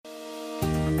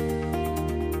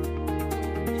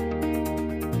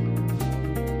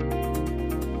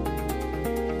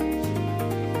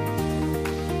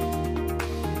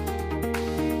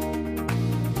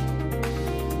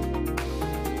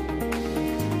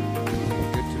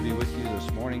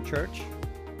church?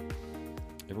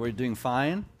 Everybody doing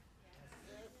fine?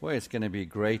 Well, it's going to be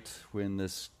great when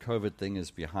this COVID thing is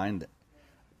behind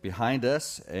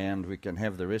us and we can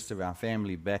have the rest of our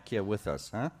family back here with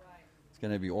us, huh? It's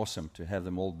going to be awesome to have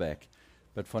them all back.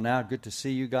 But for now, good to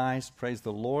see you guys. Praise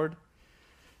the Lord.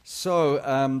 So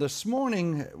this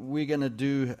morning we're going to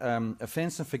do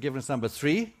offense and forgiveness number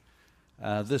 3.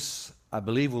 This, I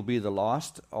believe, will be the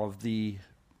last of the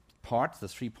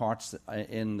 3 parts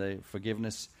in the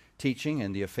forgiveness teaching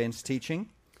and the offense teaching.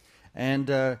 And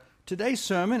today's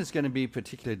sermon is going to be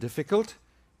particularly difficult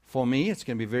for me. It's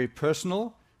going to be very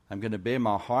personal. I'm going to bear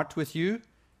my heart with you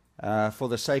for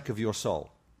the sake of your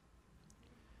soul.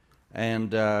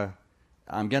 And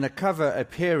I'm going to cover a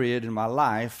period in my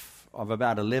life of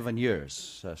about 11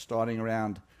 years, starting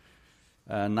around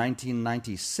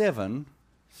 1997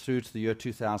 through to the year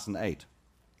 2008.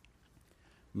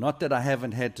 Not that I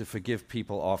haven't had to forgive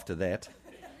people after that,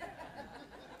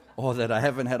 or that I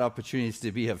haven't had opportunities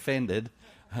to be offended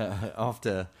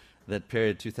after that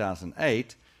period,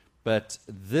 2008, but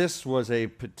this was a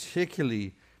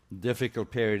particularly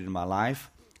difficult period in my life,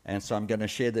 and so I'm going to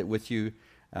share that with you.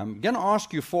 I'm going to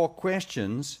ask you 4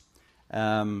 questions,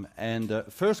 and the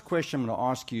first question I'm going to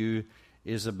ask you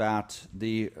is about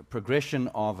the progression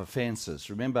of offenses.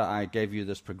 Remember, I gave you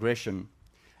this progression,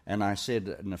 and I said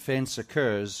an offense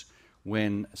occurs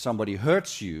when somebody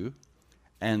hurts you,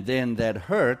 and then that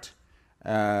hurt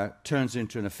turns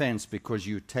into an offense because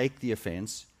you take the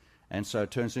offense, and so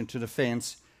it turns into an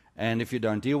offense, and if you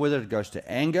don't deal with it, it goes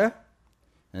to anger,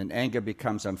 and anger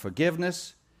becomes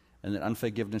unforgiveness, and then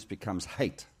unforgiveness becomes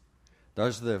hate.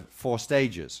 Those are the 4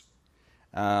 stages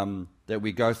that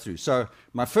we go through. So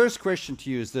my first question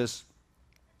to you is this: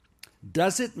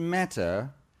 does it matter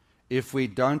if we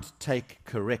don't take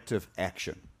corrective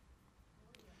action?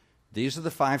 These are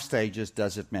the 5 stages.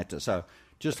 Does it matter? So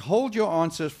just hold your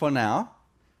answers for now.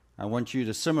 I want you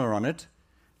to simmer on it.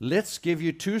 Let's give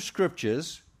you 2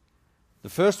 scriptures. The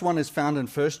first one is found in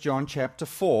 1 John chapter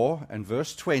 4 and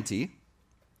verse 20.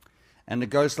 And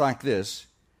it goes like this: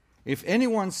 if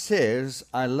anyone says,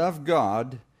 I love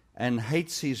God, and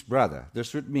hates his brother,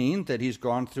 this would mean that he's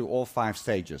gone through all 5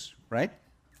 stages, right?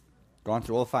 Gone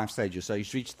through all 5 stages, so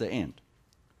he's reached the end.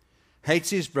 Hates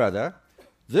his brother,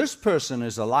 this person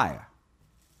is a liar.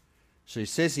 So he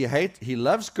says he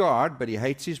loves God, but he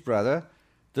hates his brother.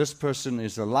 This person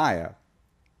is a liar.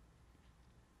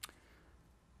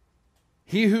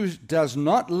 He who does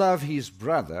not love his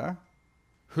brother,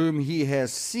 whom he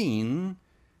has seen,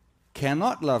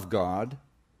 cannot love God,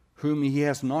 whom he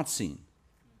has not seen.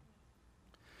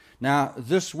 Now,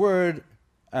 this word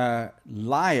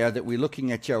liar that we're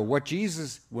looking at here, what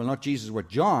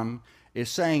John is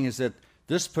saying is that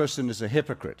this person is a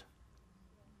hypocrite.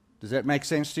 Does that make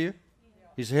sense to you? Yeah.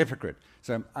 He's a hypocrite.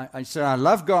 So I say, I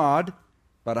love God,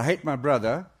 but I hate my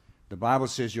brother. The Bible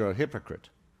says you're a hypocrite.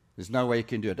 There's no way you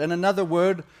can do it. And another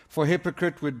word for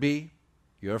hypocrite would be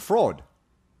you're a fraud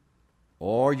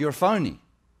or you're phony.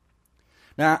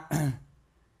 Now,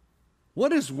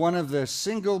 what is one of the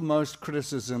single most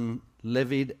criticism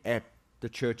levied at the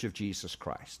Church of Jesus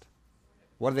Christ?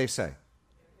 What do they say?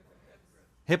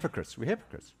 Hypocrites. We're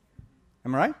hypocrites.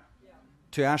 Am I right? Yeah.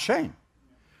 To our shame.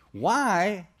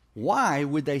 Why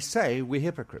would they say we're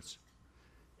hypocrites?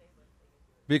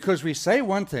 Because we say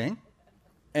one thing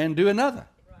and do another.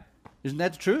 Isn't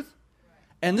that the truth?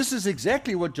 And this is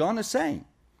exactly what John is saying.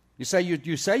 You say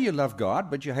you love God,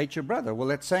 but you hate your brother. Well,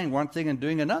 that's saying one thing and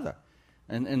doing another.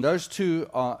 And those two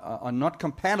are not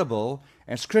compatible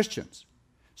as Christians.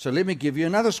 So let me give you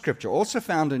another scripture, also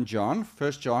found in John,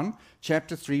 1 John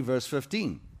chapter 3, verse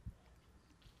 15.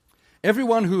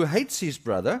 Everyone who hates his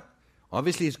brother,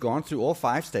 obviously he's gone through all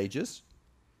 5 stages,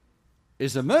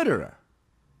 is a murderer.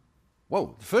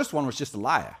 Whoa, the first one was just a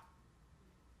liar.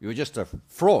 You were just a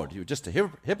fraud. You were just a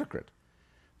hypocrite.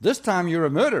 This time you're a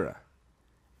murderer.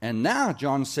 And now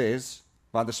John says,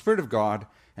 by the Spirit of God,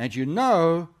 and you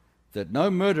know that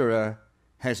no murderer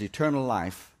has eternal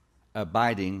life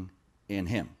abiding in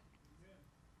him.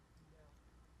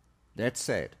 That's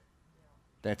sad.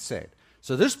 That's sad.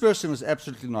 So this person was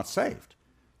absolutely not saved.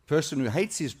 The person who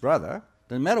hates his brother,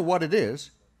 doesn't matter what it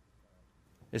is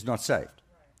not saved.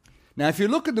 Now, if you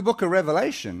look at the book of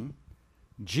Revelation,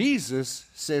 Jesus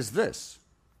says this: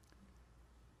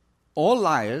 all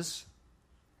liars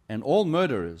and all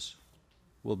murderers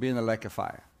will be in the lake of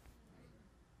fire.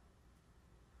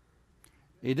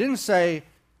 He didn't say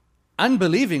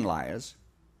unbelieving liars.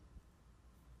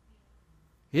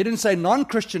 He didn't say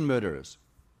non-Christian murderers.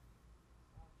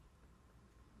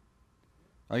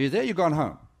 Are you there? You've gone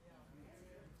home.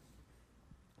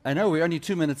 I know we're only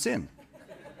 2 minutes in.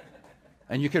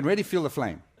 And you can already feel the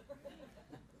flame.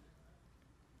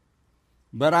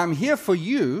 But I'm here for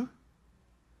you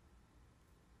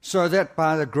so that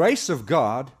by the grace of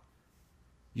God,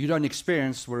 you don't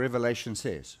experience what Revelation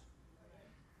says.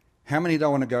 How many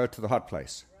don't want to go to the hot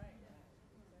place?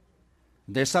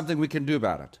 There's something we can do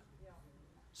about it.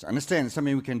 So understand, there's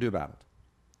something we can do about it.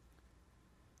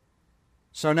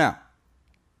 So now,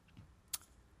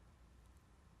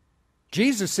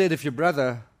 Jesus said if your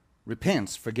brother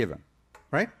repents, forgive him.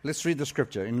 Right? Let's read the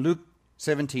scripture in Luke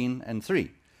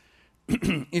 17:3.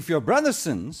 If your brother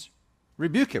sins,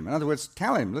 rebuke him. In other words,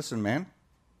 tell him, listen, man,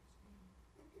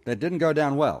 that didn't go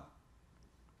down well.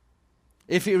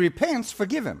 If he repents,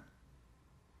 forgive him.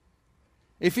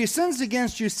 If he sins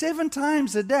against you 7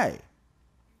 times a day,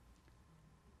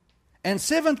 and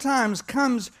 7 times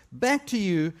comes back to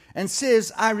you and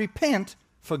says, I repent,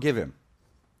 forgive him.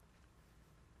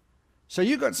 So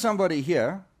you got somebody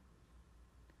here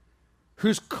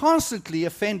who's constantly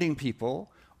offending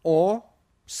people or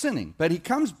sinning. But he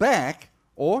comes back,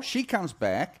 or she comes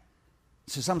back,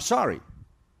 and says, I'm sorry.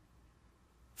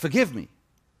 Forgive me.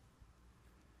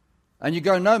 And you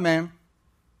go, no, man.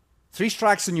 3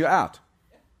 strikes and you're out.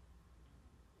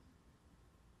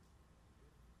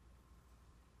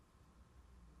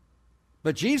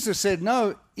 But Jesus said,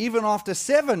 no, even after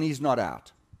 7, he's not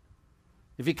out.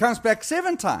 If he comes back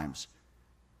 7 times,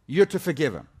 you're to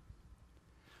forgive him.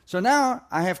 So now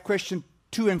I have question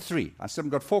 2 and 3. I said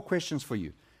I've got 4 questions for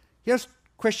you. Here's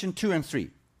question 2 and 3.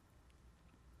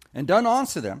 And don't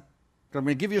answer them, because I'm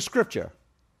going to give you a scripture.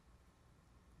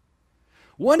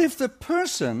 What if the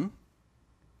person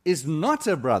is not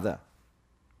a brother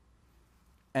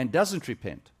and doesn't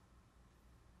repent?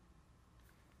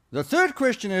 The third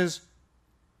question is,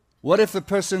 what if the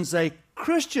person's a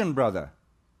Christian brother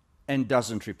and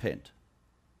doesn't repent?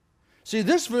 See,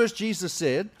 this verse Jesus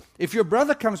said, if your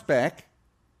brother comes back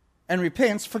and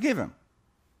repents, forgive him.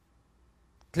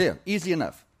 Clear, easy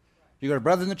enough. You got a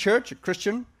brother in the church, a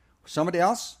Christian, somebody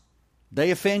else, they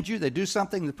offend you, they do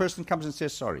something, the person comes and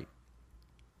says sorry.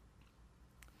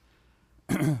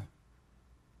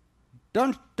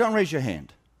 Don't raise your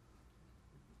hand.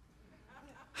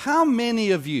 How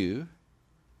many of you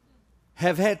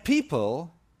have had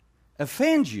people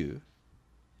offend you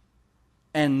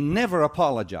and never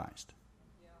apologized?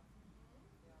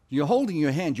 You're holding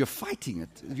your hand, you're fighting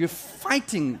it. You're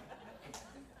fighting.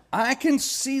 I can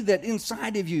see that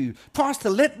inside of you. Pastor,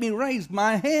 let me raise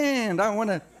my hand. I want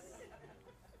to.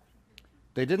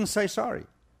 They didn't say sorry.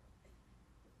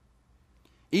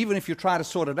 Even if you try to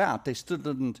sort it out, they still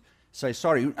didn't say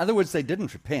sorry. In other words, they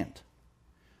didn't repent.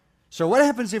 So what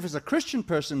happens if it's a Christian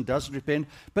person who doesn't repent?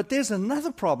 But there's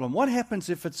another problem. What happens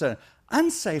if it's an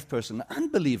unsafe person, an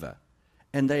unbeliever,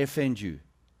 and they offend you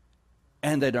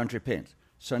and they don't repent?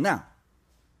 So now,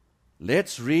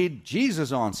 let's read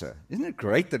Jesus' answer. Isn't it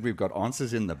great that we've got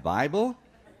answers in the Bible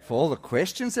for all the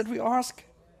questions that we ask?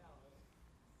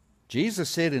 Jesus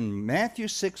said in Matthew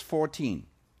 6:14,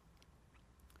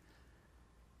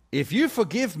 if you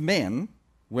forgive men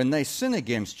when they sin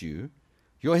against you,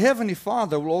 your heavenly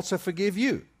Father will also forgive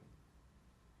you.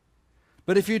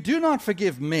 But if you do not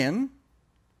forgive men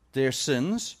their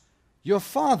sins, your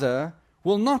Father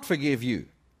will not forgive you.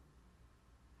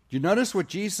 You notice what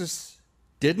Jesus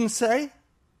didn't say?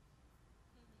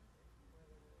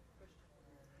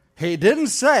 He didn't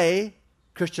say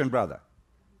Christian brother.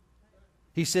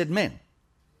 He said men.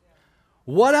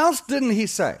 What else didn't he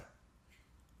say?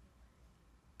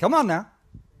 Come on now.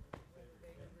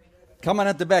 Come on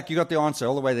at the back. You got the answer.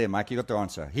 All the way there, Mike. You got the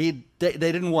answer. They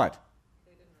didn't what?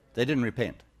 They didn't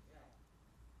repent.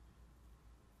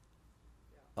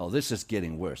 Oh, this is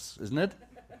getting worse, isn't it?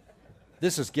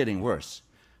 This is getting worse.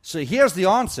 So here's the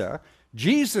answer.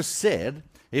 Jesus said,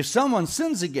 if someone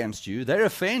sins against you, they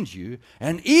offend you,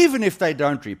 and even if they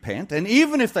don't repent, and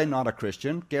even if they're not a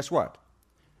Christian, guess what?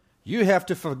 You have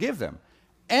to forgive them.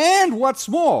 And what's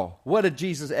more, what did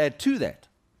Jesus add to that?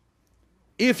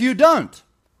 If you don't.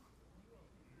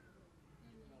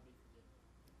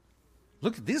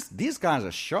 Look, these guys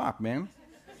are sharp, man.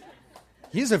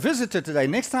 He's a visitor today.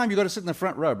 Next time you got to sit in the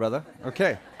front row, brother.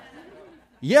 Okay.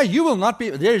 Yeah, you will not be.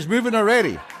 There, he's moving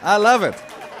already. I love it.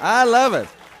 I love it.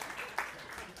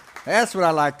 That's what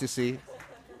I like to see.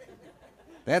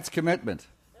 That's commitment.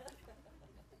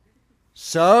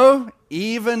 So,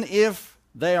 even if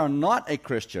they are not a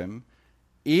Christian,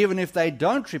 even if they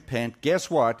don't repent, guess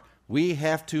what? We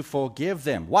have to forgive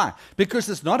them. Why? Because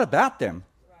it's not about them.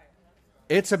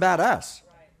 It's about us.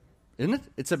 Isn't it?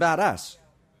 It's about us.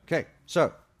 Okay,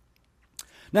 so,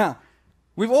 now,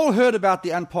 we've all heard about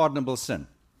the unpardonable sin.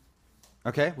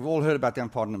 Okay, we've all heard about the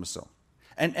unpardonable sin.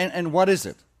 And what is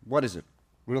it? What is it?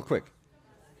 Real quick.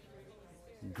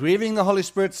 Grieving the Holy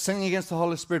Spirit, sinning against the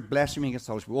Holy Spirit, blaspheming against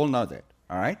the Holy Spirit. We all know that,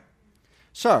 all right?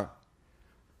 So,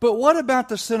 but what about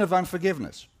the sin of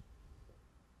unforgiveness?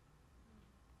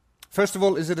 First of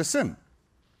all, is it a sin?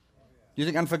 Do you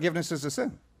think unforgiveness is a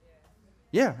sin?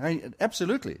 Yeah,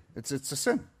 absolutely. It's a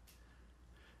sin.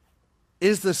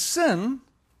 Is the sin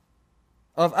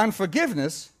of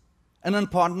unforgiveness an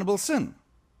unpardonable sin?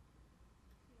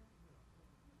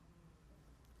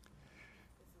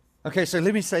 Okay, so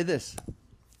let me say this.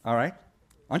 All right?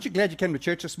 Aren't you glad you came to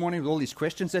church this morning with all these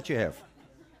questions that you have?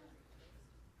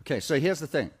 Okay, so here's the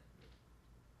thing.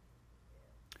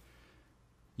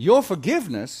 Your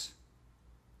forgiveness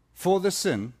for the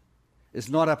sin is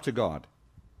not up to God.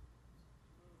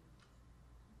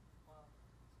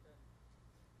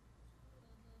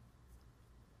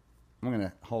 I'm going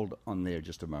to hold on there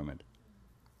just a moment.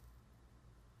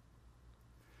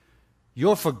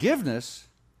 Your forgiveness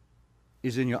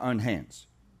is in your own hands.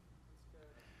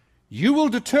 You will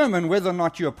determine whether or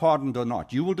not you are pardoned or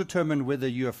not. You will determine whether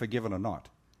you are forgiven or not.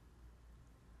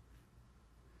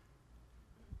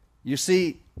 You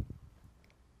see,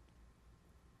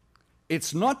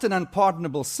 it's not an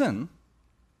unpardonable sin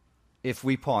if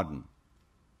we pardon.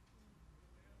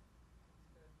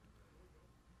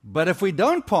 But if we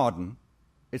don't pardon,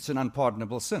 it's an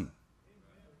unpardonable sin.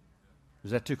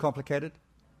 Is that too complicated?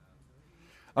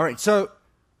 All right, so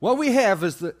what we have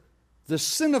is the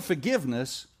sin of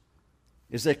forgiveness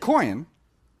is a coin,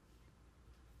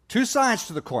 two sides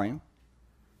to the coin.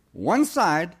 One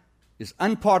side is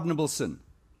unpardonable sin.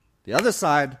 The other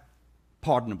side,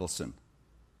 pardonable sin.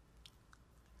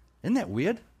 Isn't that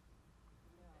weird?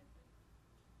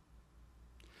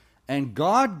 And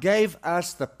God gave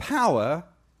us the power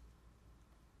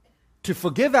to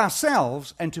forgive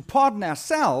ourselves and to pardon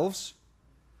ourselves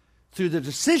through the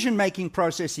decision-making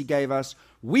process He gave us.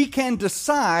 We can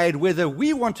decide whether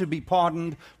we want to be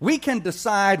pardoned. We can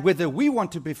decide whether we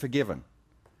want to be forgiven.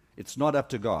 It's not up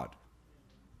to God.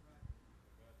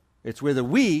 It's whether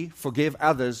we forgive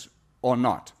others or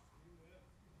not.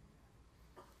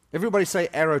 Everybody say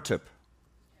arrow tip.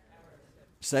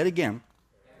 Say it again.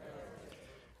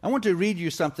 I want to read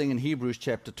you something in Hebrews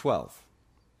chapter 12.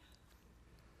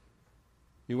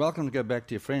 You're welcome to go back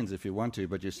to your friends if you want to,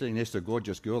 but you're sitting next to a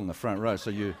gorgeous girl in the front row,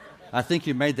 so I think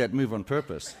you made that move on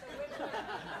purpose.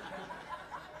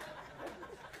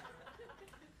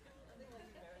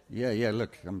 Yeah,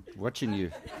 look, I'm watching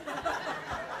you.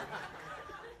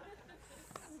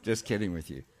 Just kidding with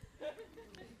you.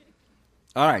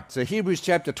 All right, so Hebrews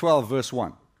chapter 12, verse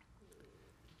 1.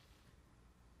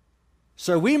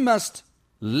 So we must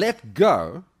let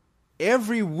go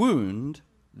every wound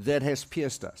that has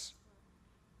pierced us,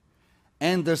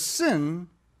 and the sin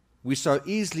we so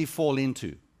easily fall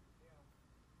into.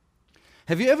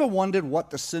 Have you ever wondered what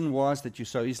the sin was that you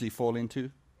so easily fall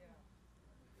into?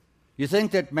 You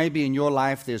think that maybe in your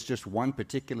life there's just one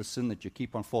particular sin that you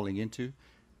keep on falling into?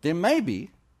 There may be,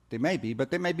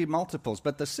 but there may be multiples.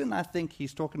 But the sin I think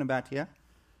he's talking about here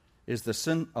is the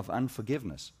sin of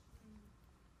unforgiveness.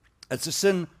 It's a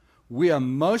sin we are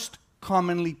most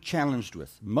commonly challenged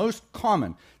with. Most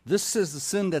common. This is the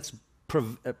sin that's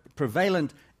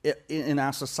prevalent in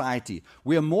our society.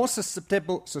 We are more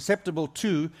susceptible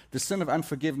to the sin of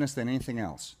unforgiveness than anything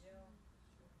else.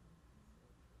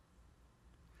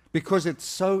 Because it's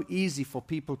so easy for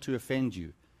people to offend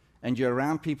you, and you're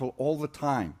around people all the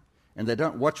time, and they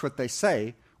don't watch what they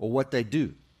say or what they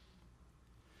do.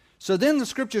 So then the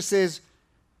scripture says,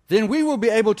 then we will be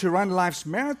able to run life's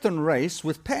marathon race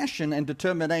with passion and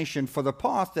determination for the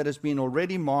path that has been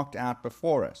already marked out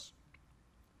before us.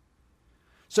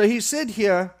 So he said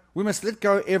here, we must let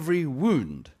go every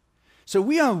wound. So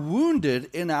we are wounded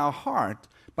in our heart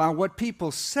by what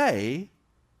people say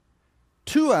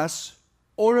to us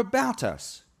or about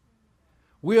us.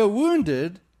 We are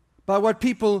wounded by what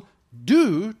people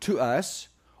do to us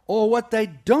or what they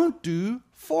don't do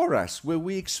for us, where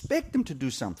we expect them to do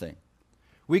something.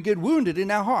 We get wounded in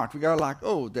our heart. We go like,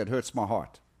 oh, that hurts my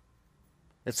heart.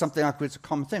 It's something like, it's a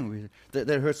common thing. That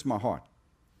hurts my heart.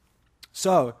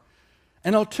 So,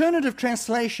 an alternative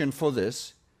translation for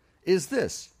this is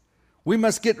this. We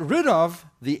must get rid of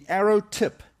the arrow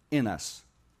tip in us.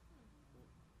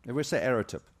 Everybody say arrow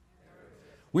tip.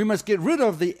 We must get rid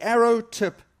of the arrow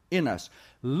tip in us.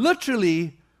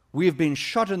 Literally, we've been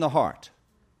shot in the heart.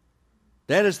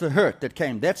 That is the hurt that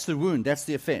came. That's the wound. That's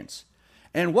the offense.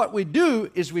 And what we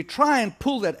do is we try and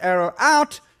pull that arrow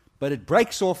out, but it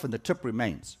breaks off and the tip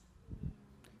remains.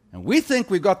 And we think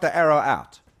we got the arrow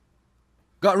out.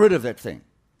 Got rid of that thing.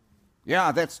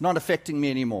 Yeah, that's not affecting me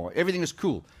anymore. Everything is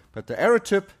cool. But the arrow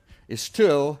tip is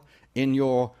still in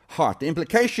your heart. The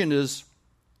implication is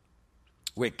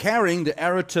We're carrying the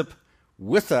arrow tip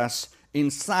with us,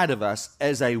 inside of us,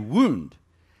 as a wound.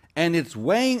 And it's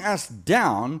weighing us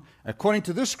down, according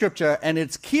to this scripture, and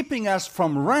it's keeping us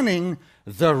from running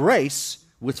the race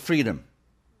with freedom.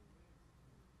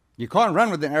 You can't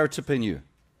run with an arrow tip in you.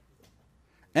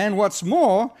 And what's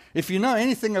more, if you know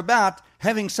anything about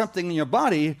having something in your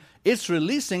body, it's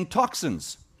releasing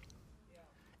toxins.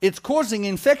 It's causing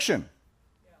infection.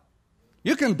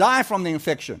 You can die from the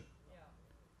infection.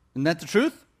 Isn't that the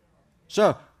truth?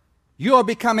 So, you are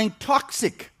becoming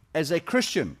toxic as a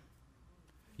Christian.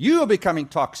 You are becoming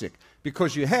toxic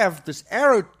because you have this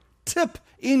arrow tip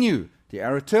in you. The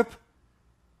arrow tip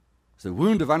is the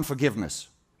wound of unforgiveness.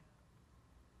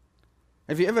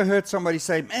 Have you ever heard somebody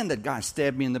say, man, that guy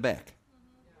stabbed me in the back?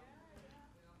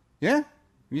 Yeah?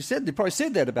 You probably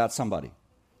said that about somebody.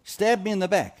 Stabbed me in the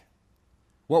back.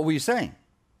 What were you saying?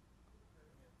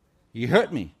 He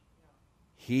hurt me.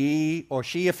 He or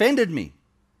she offended me.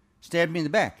 Stabbed me in the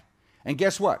back. And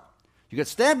guess what? You get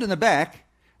stabbed in the back,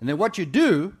 and then what you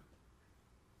do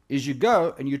is you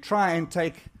go and you try and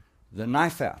take the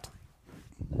knife out.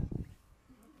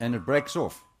 And it breaks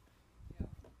off.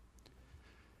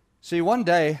 See, one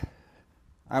day,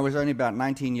 I was only about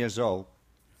 19 years old.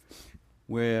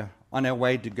 We're on our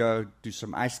way to go do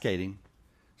some ice skating.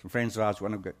 Some friends of ours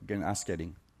want to go ice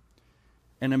skating.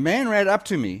 And a man ran up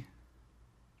to me,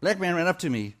 black man ran up to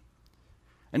me,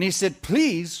 and he said,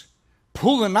 please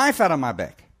pull the knife out of my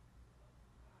back.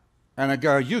 And I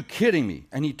go, are you kidding me?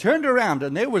 And he turned around,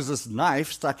 and there was this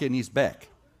knife stuck in his back.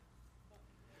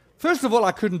 First of all,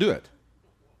 I couldn't do it.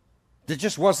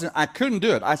 I couldn't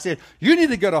do it. I said, you need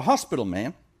to go to hospital,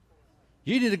 man.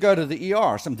 You need to go to the ER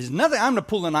or something. There's nothing, I'm going to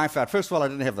pull the knife out. First of all, I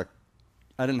didn't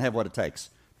have what it takes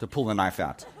to pull the knife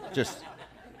out.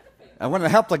 I wanted to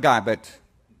help the guy, but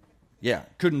yeah,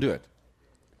 couldn't do it.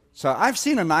 So I've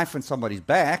seen a knife in somebody's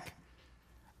back,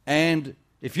 and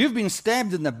if you've been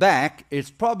stabbed in the back,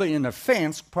 it's probably an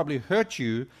offense, probably hurt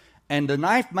you, and the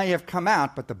knife may have come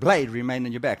out, but the blade remained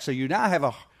in your back. So you now have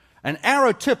an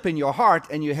arrow tip in your heart,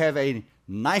 and you have a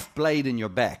knife blade in your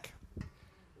back.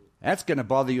 That's going to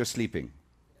bother you sleeping.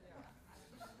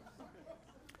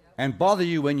 And bother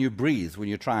you when you breathe, when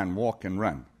you try and walk and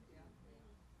run.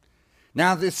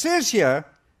 Now, it says here,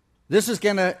 this is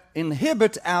going to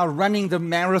inhibit our running the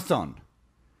marathon.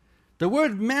 The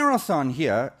word marathon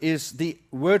here is the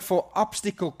word for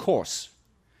obstacle course.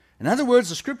 In other words,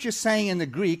 the scripture is saying in the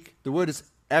Greek, the word is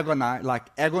agoni, like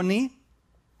agony,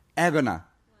 agona.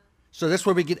 So that's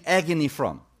where we get agony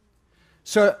from.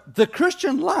 So the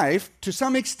Christian life, to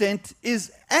some extent,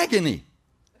 is agony.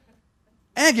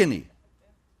 Agony.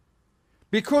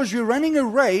 Because you're running a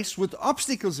race with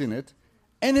obstacles in it,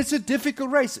 and it's a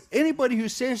difficult race. Anybody who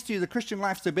says to you the Christian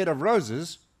life's a bed of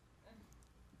roses,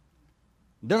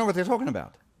 don't know what they're talking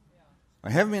about.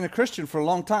 I haven't been a Christian for a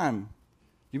long time.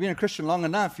 You've been a Christian long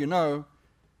enough, you know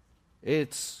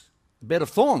it's a bed of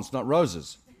thorns, not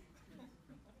roses.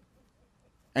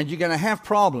 And you're going to have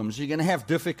problems. You're going to have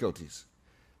difficulties.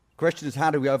 The question is, how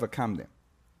do we overcome them?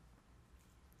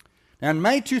 Now, in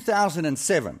May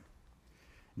 2007,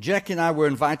 Jack and I were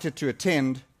invited to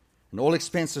attend an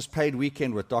all-expenses-paid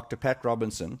weekend with Dr. Pat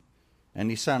Robinson and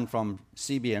his son from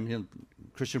CBN,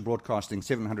 Christian Broadcasting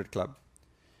 700 Club,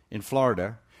 in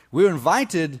Florida. We were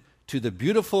invited to the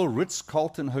beautiful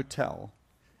Ritz-Carlton Hotel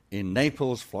in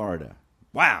Naples, Florida.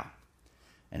 Wow!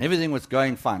 And everything was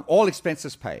going fine. All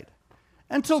expenses paid.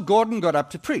 Until Gordon got up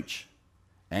to preach.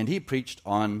 And he preached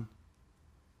on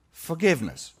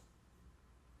forgiveness.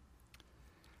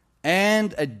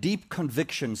 And a deep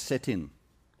conviction set in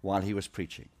while he was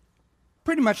preaching.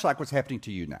 Pretty much like what's happening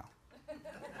to you now.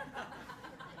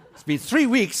 It's been 3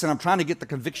 weeks and I'm trying to get the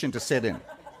conviction to set in.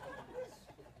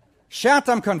 Shout,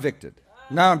 I'm convicted.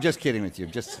 No, I'm just kidding with you.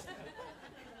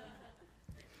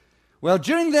 Well,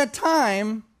 during that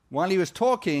time, while he was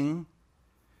talking,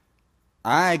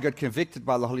 I got convicted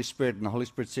by the Holy Spirit, and the Holy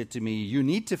Spirit said to me, you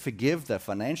need to forgive the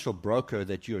financial broker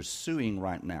that you're suing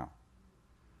right now.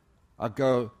 I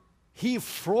go, he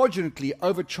fraudulently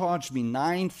overcharged me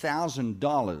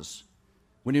 $9,000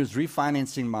 when he was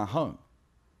refinancing my home.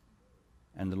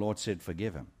 And the Lord said,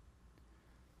 forgive him.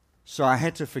 So I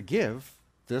had to forgive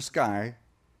this guy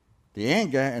the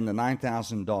anger and the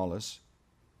 $9,000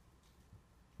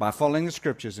 by following the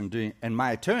scriptures and doing. And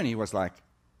my attorney was like,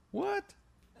 what?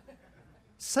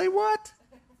 Say what?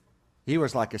 He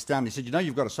was like astounded. He said, you know,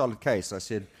 you've got a solid case. I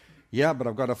said, yeah, but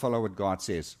I've got to follow what God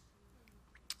says.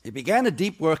 It began a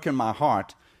deep work in my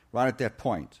heart right at that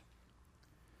point.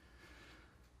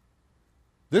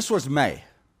 This was May.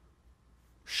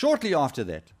 Shortly after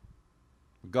that,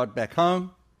 we got back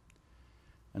home,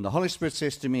 and the Holy Spirit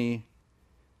says to me,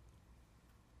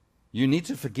 You need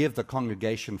to forgive the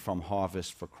congregation from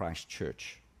Harvest for Christ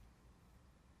Church.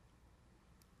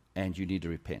 And you need to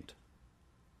repent.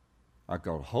 I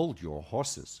go, hold your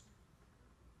horses.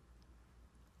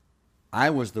 I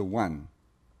was the one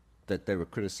that they were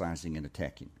criticizing and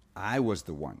attacking. I was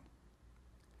the one.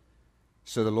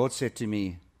 So the Lord said to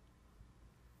me,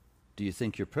 do you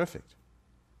think you're perfect?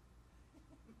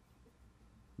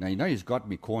 Now, you know He's got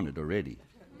me cornered already.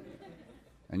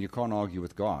 And you can't argue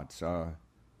with God. So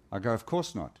I go, of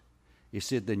course not. He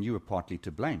said, then you were partly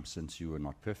to blame since you were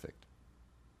not perfect.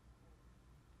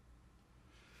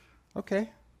 Okay,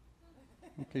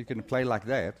 you can play like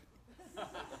that.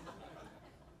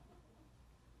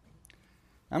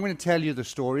 I'm going to tell you the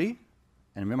story.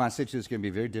 And remember, I said to you it's going to be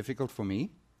very difficult for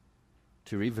me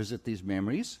to revisit these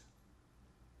memories.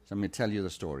 So I'm going to tell you the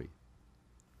story.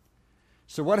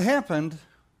 So what happened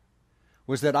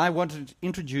was that I wanted to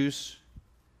introduce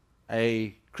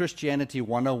a Christianity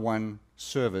 101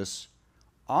 service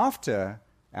after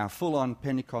our full-on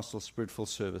Pentecostal Spirit-filled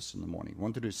service in the morning. I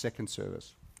wanted to do a second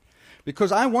service.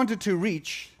 Because I wanted to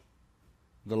reach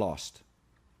the lost.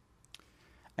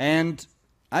 And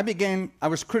I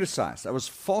was criticized. I was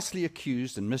falsely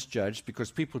accused and misjudged because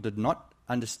people did not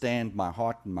understand my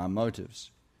heart and my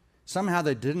motives. Somehow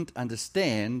they didn't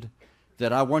understand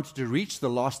that I wanted to reach the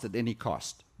lost at any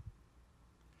cost.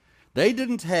 They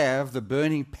didn't have the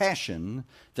burning passion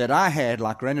that I had,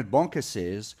 like Reinhard Bonke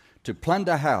says, to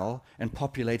plunder hell and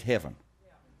populate heaven.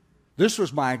 This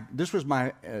was my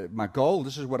goal.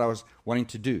 This is what I was wanting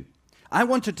to do. I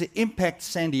wanted to impact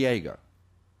San Diego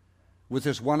with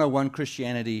this 101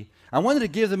 Christianity. I wanted to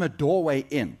give them a doorway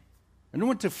in. I didn't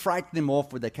want to frighten them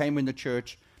off when they came in the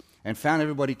church and found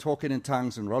everybody talking in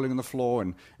tongues and rolling on the floor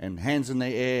and hands in the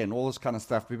air and all this kind of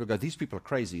stuff. People go, these people are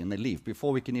crazy, and they leave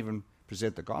before we can even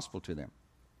present the gospel to them.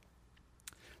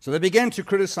 So they began to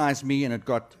criticize me, and it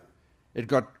got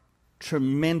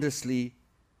tremendously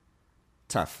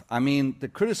tough. I mean, the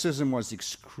criticism was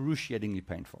excruciatingly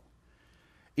painful,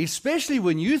 especially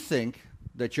when you think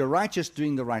that you're righteous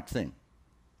doing the right thing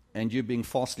and you're being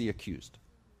falsely accused.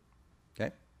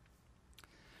 Okay?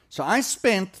 So I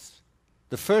spent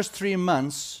the first 3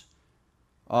 months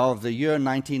of the year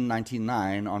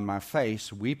 1999 on my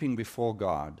face weeping before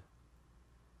God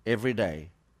every day,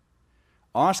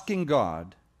 asking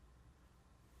God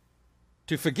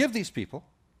to forgive these people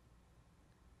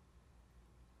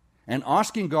and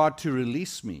asking God to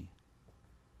release me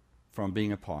from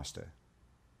being a pastor.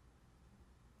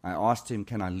 I asked Him,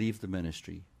 can I leave the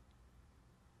ministry?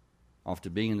 After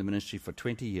being in the ministry for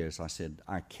 20 years, I said,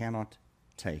 I cannot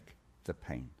take the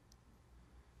pain.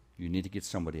 You need to get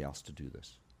somebody else to do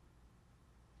this.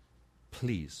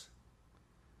 Please,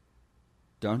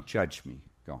 don't judge me,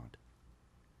 God.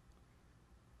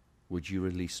 Would you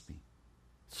release me?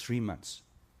 3 months.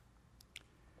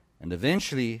 And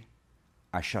eventually,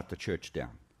 I shut the church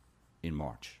down in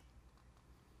March.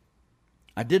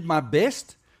 I did my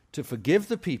best to forgive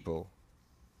the people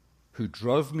who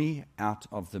drove me out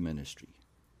of the ministry.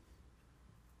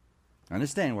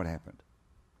 Understand what happened.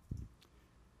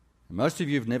 Most of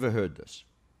you have never heard this.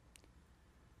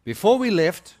 Before we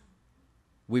left,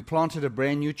 we planted a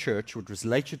brand new church, which was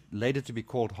later to be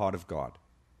called Heart of God.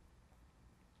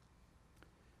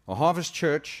 A Harvest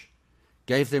Church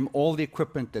gave them all the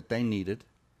equipment that they needed,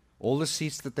 all the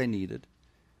seats that they needed,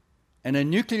 and a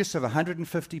nucleus of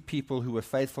 150 people who were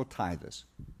faithful tithers.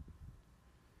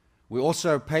 We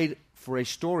also paid for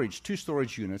two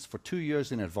storage units for 2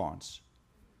 years in advance.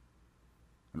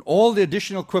 And all the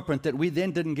additional equipment that we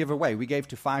then didn't give away, we gave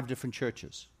to 5 different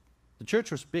churches. The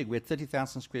church was big. We had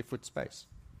 30,000 square foot space,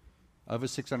 over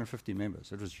 650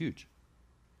 members. It was huge.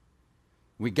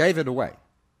 We gave it away.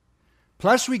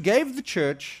 Plus, we gave the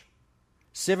church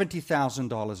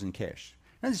 $70,000 in cash.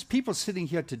 Now, there's people sitting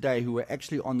here today who were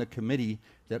actually on the committee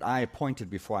that I appointed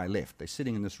before I left. They're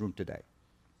sitting in this room today.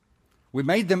 We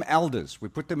made them elders. We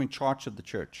put them in charge of the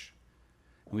church.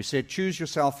 And we said, choose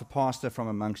yourself a pastor from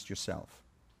amongst yourself.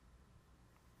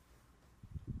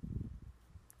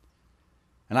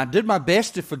 And I did my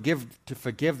best to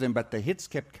forgive them, but the hits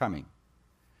kept coming.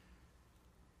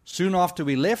 Soon after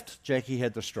we left, Jackie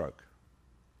had the stroke.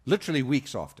 Literally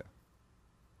weeks after.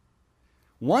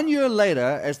 1 year later,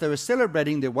 as they were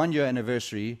celebrating their 1-year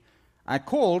anniversary, I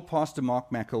called Pastor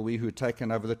Mark McElwee, who had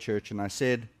taken over the church, and I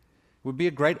said, it would be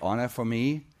a great honor for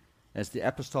me, as the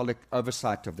apostolic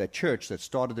oversight of that church that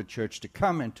started the church, to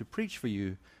come and to preach for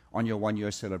you on your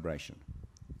 1-year celebration.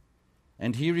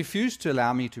 And he refused to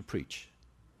allow me to preach.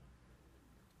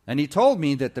 And he told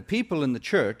me that the people in the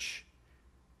church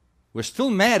were still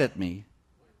mad at me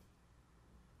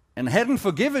and hadn't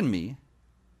forgiven me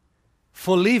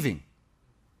for leaving.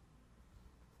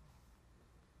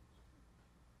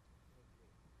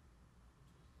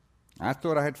 I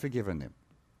thought I had forgiven them.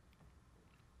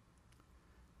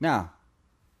 Now,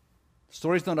 the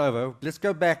story's not over. Let's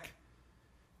go back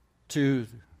to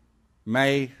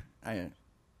May,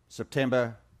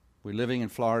 September. We're living in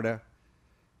Florida.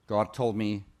 God told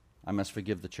me I must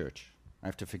forgive the church. I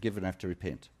have to forgive and I have to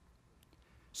repent.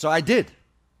 So I did.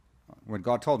 When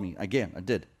God told me, again, I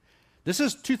did. This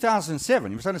is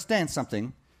 2007. You must understand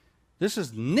something. This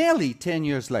is nearly 10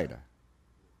 years later.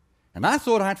 And I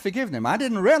thought I'd forgiven them. I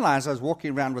didn't realize I was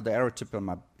walking around with the arrow tip in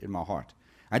my heart.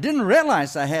 I didn't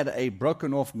realize I had a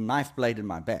broken off knife blade in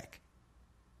my back.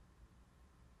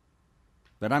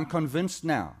 But I'm convinced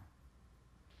now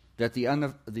that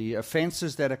the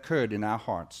offenses that occurred in our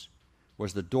hearts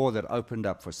was the door that opened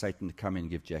up for Satan to come in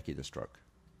and give Jackie the stroke.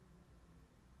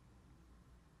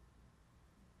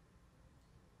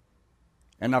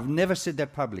 And I've never said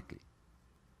that publicly.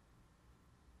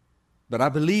 But I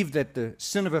believe that the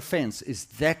sin of offense is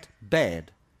that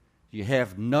bad, you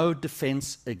have no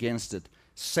defense against it.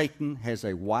 Satan has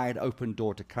a wide open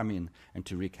door to come in and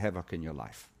to wreak havoc in your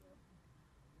life.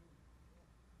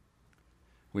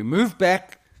 We moved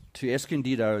back to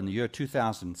Escondido in the year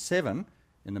 2007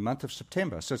 in the month of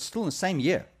September. So it's still in the same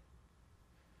year.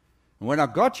 And when I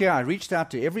got here, I reached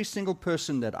out to every single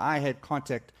person that I had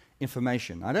contact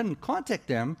information. I didn't contact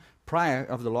them prior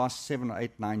of the last 7 or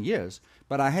 8, 9 years,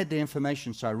 but I had the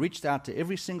information, so I reached out to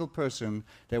every single person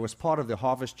that was part of the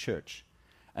Harvest Church.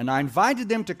 And I invited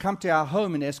them to come to our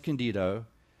home in Escondido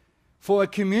for a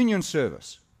communion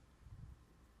service.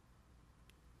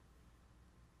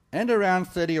 And around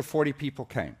 30 or 40 people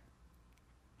came.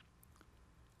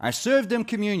 I served them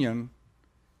communion,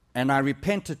 and I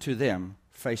repented to them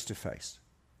face to face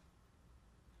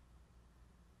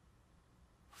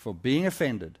for being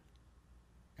offended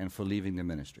and for leaving the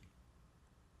ministry.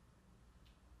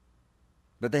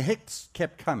 But the hits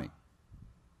kept coming.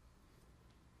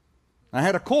 I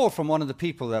had a call from one of the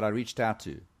people that I reached out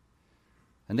to.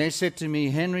 And they said to me,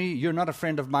 "Henry, you're not a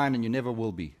friend of mine and you never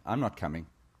will be. I'm not coming."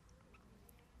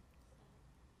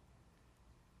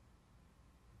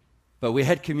 But we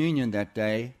had communion that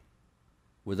day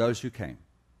with those who came.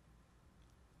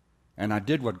 And I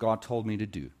did what God told me to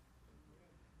do,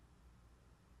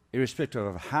 irrespective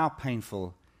of how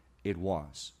painful it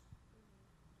was.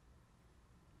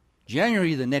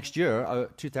 January the next year,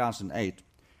 2008,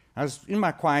 I was in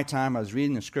my quiet time, I was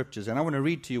reading the scriptures, and I want to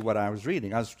read to you what I was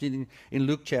reading. I was reading in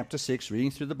Luke chapter 6,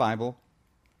 reading through the Bible.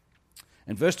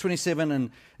 And verse 27,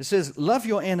 and it says, "Love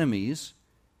your enemies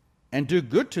and do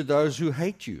good to those who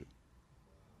hate you.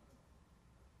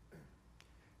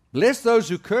 Bless those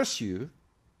who curse you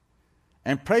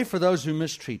and pray for those who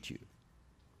mistreat you."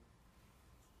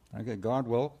 Okay, God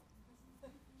will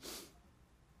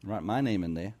write my name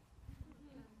in there.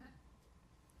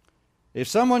 "If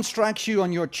someone strikes you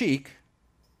on your cheek,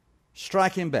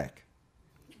 strike him back."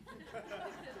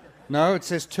 No, it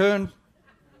says turn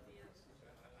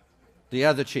the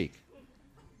other cheek.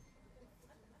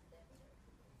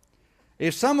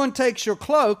 "If someone takes your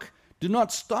cloak, do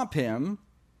not stop him.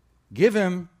 Give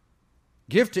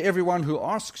to everyone who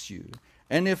asks you.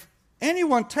 And if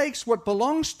anyone takes what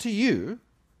belongs to you,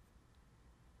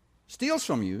 steals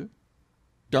from you,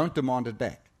 don't demand it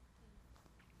back.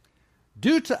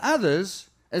 Do to others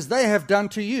as they have done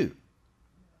to you."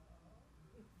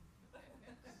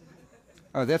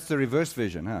 Oh, that's the reverse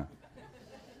vision, huh?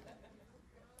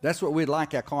 That's what we'd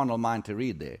like our carnal mind to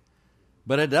read there.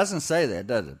 But it doesn't say that,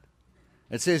 does it?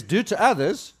 It says, do to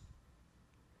others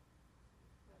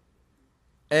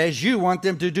as you want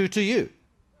them to do to you.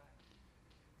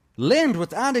 Lend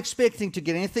without expecting to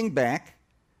get anything back,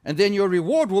 and then your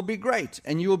reward will be great,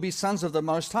 and you will be sons of the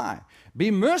Most High. Be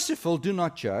merciful, do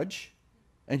not judge,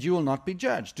 and you will not be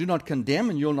judged. Do not condemn,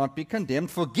 and you will not be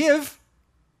condemned. Forgive,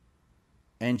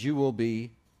 and you will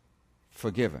be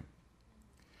forgiven.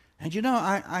 And you know,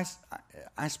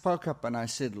 I spoke up and I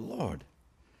said, "Lord,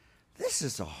 this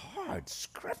is a hard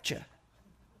scripture.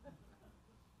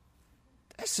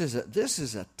 This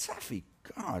is a toughie.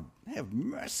 God, have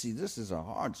mercy. This is a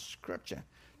hard scripture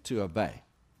to obey."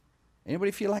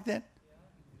 Anybody feel like that?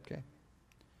 Okay.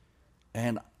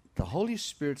 And the Holy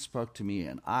Spirit spoke to me,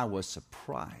 and I was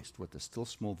surprised what the still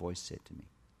small voice said to me.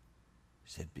 He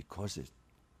said, "Because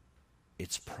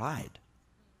it's pride."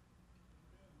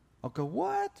 I'll go,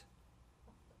 "What?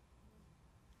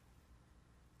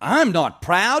 I'm not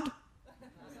proud."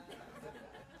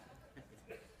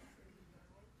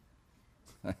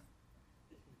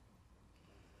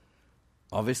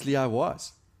 Obviously I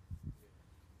was.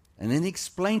 And then he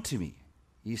explained to me.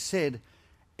 He said,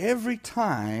 every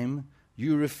time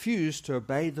you refuse to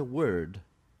obey the word,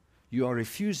 you are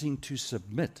refusing to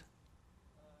submit.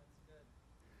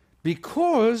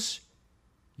 because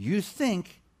you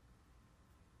think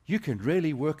you can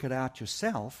really work it out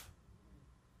yourself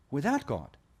without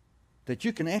God. That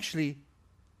you can actually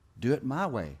do it my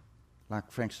way,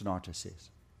 like Frank Sinatra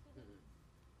says.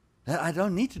 That I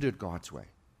don't need to do it God's way.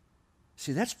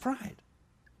 See, that's pride.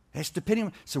 That's depending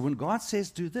on. So when God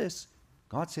says do this,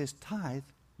 God says tithe,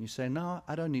 you say, no,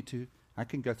 I don't need to. I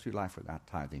can go through life without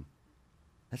tithing.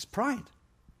 That's pride.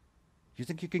 You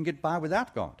think you can get by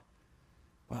without God?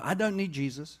 Well, I don't need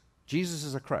Jesus. Jesus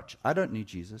is a crutch. I don't need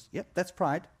Jesus. Yep, that's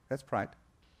pride. That's pride.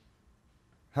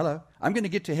 Hello? I'm going to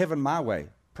get to heaven my way.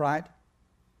 Pride?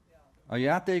 Are you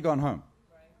out there? You're gone home.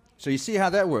 So you see how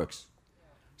that works.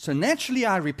 So naturally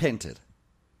I repented.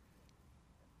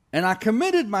 And I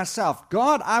committed myself.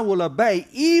 God, I will obey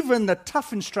even the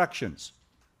tough instructions.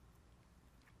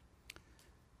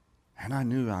 And I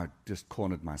knew I just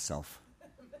cornered myself.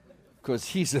 Because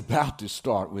he's about to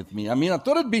start with me. I mean, I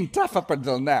thought it'd been tough up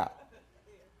until now.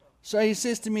 So he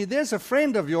says to me, there's a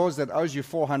friend of yours that owes you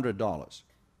 $400. I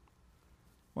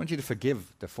want you to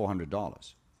forgive the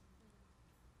 $400.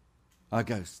 I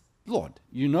go, Lord,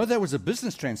 you know that was a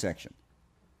business transaction.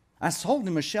 I sold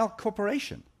him a shell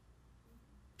corporation.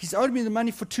 He's owed me the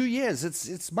money for 2 years.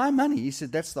 It's my money. He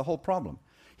said, that's the whole problem.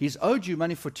 He's owed you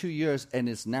money for 2 years and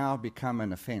it's now become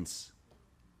an offense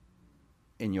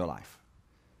in your life.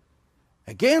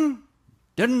 Again,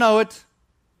 didn't know it,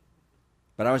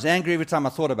 but I was angry every time I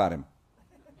thought about him.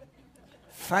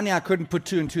 Funny I couldn't put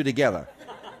two and two together.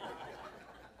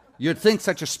 You'd think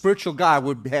such a spiritual guy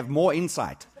would have more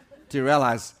insight to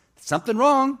realize something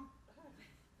wrong.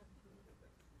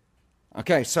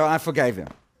 Okay, so I forgave him.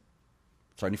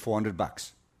 It's only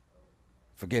 $400.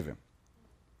 Forgive him.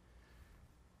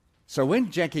 So when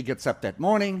Jackie gets up that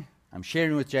morning, I'm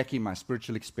sharing with Jackie my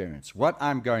spiritual experience, what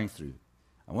I'm going through.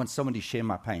 I want somebody to share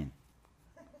my pain.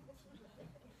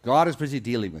 God is busy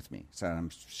dealing with me. So I'm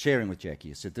sharing with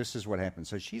Jackie. I said, this is what happened.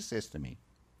 So she says to me,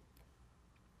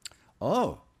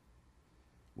 oh,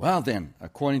 well then,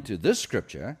 according to this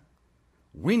scripture,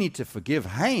 we need to forgive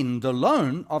Hain the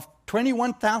loan of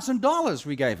 $21,000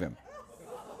 we gave him.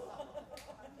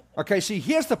 Okay, see,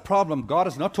 here's the problem. God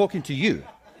is not talking to you.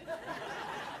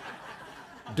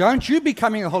 Don't you be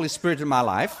coming the Holy Spirit in my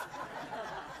life.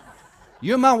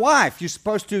 You're my wife. You're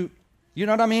supposed to, you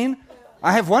know what I mean?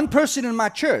 I have one person in my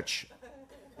church,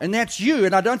 and that's you,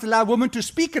 and I don't allow women to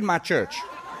speak in my church.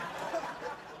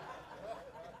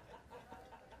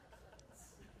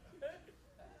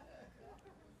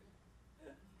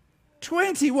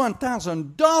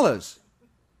 $21,000.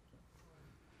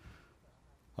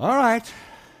 All right.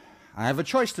 I have a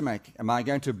choice to make. Am I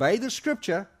going to obey the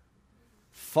scripture,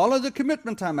 follow the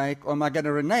commitment I make, or am I going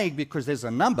to renege because there's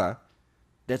a number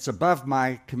that's above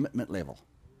my commitment level?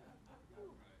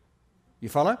 You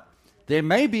follow? There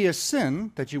may be a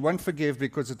sin that you won't forgive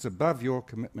because it's above your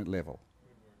commitment level.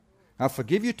 I'll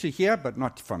forgive you to here, but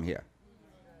not from here.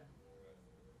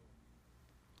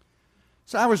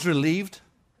 So I was relieved.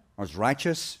 I was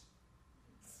righteous.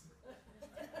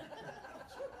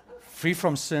 Free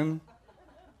from sin.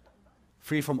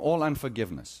 Free from all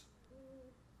unforgiveness.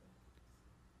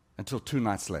 Until 2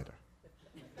 nights later.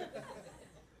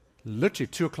 Literally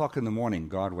 2 o'clock in the morning,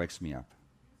 God wakes me up.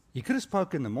 He could have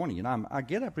spoken in the morning. You know, I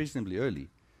get up reasonably early.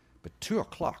 But 2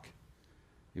 o'clock.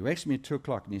 He wakes me at 2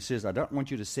 o'clock and he says, I don't want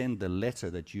you to send the letter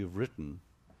that you've written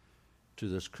to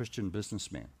this Christian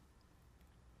businessman.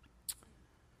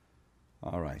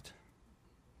 All right.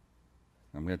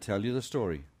 I'm going to tell you the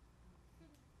story.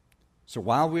 So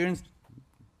while we're in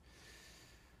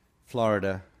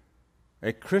Florida,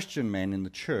 a Christian man in the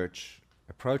church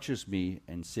approaches me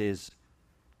and says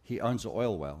he owns an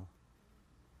oil well,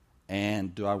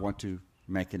 and do I want to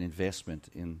make an investment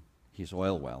in his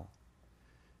oil well?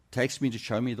 Takes me to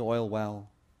show me the oil well.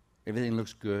 Everything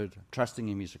looks good. I'm trusting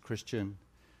him, he's a Christian.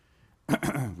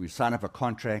 We sign up a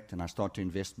contract, and I start to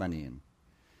invest money in.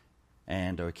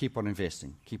 And we keep on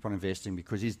investing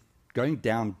because he's going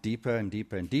down deeper and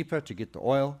deeper and deeper to get the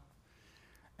oil.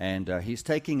 And he's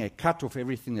taking a cut off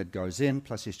everything that goes in,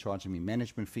 plus he's charging me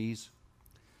management fees.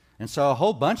 And so a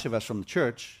whole bunch of us from the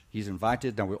church, he's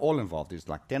invited, and we're all involved. There's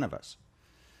like 10 of us,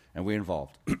 and we're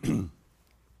involved. It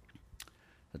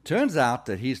turns out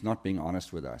that he's not being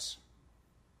honest with us.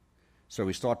 So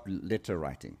we start letter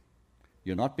writing.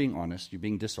 You're not being honest, you're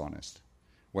being dishonest.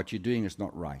 What you're doing is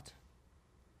not right.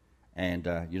 And,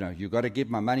 you've got to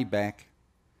give my money back.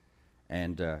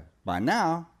 And by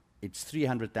now, it's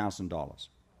 $300,000.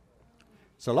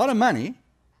 It's a lot of money,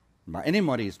 by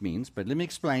anybody's means, but let me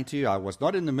explain to you, I was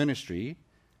not in the ministry.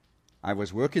 I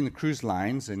was working the cruise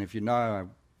lines, and if you know,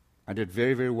 I did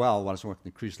very, very well while I was working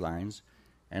the cruise lines.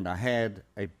 and I had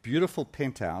a beautiful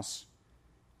penthouse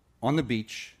on the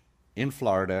beach in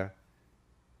Florida,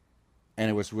 and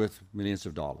it was worth millions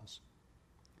of dollars.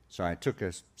 So I took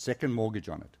a second mortgage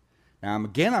on it. Now,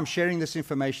 I'm sharing this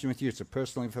information with you. It's a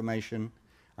personal information.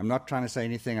 I'm not trying to say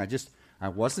anything. I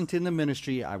wasn't in the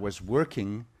ministry. I was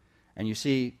working. And you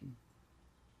see,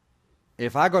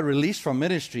 if I got released from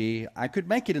ministry, I could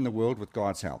make it in the world with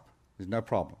God's help. There's no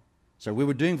problem. So we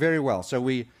were doing very well. So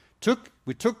we took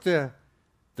the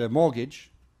mortgage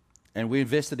and we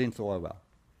invested into oil well.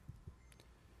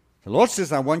 The Lord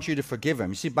says, I want you to forgive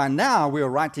him. You see, by now we were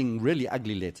writing really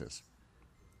ugly letters.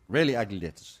 Really ugly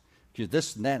letters.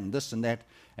 This and that and this and that.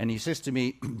 And he says to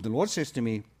me, the Lord says to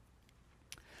me,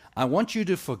 I want you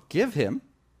to forgive him,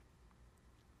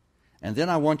 and then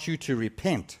I want you to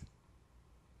repent.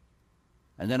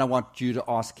 And then I want you to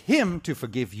ask him to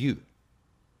forgive you.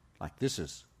 Like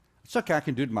it's okay, I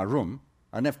can do it in my room.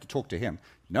 I don't have to talk to him.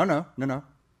 No.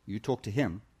 You talk to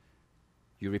him.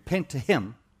 You repent to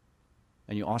him,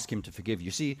 and you ask him to forgive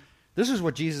you. See, this is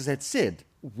what Jesus had said.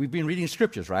 We've been reading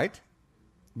scriptures, right?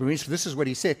 This is what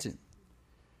he said to.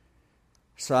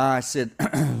 So I said,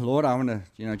 Lord, I want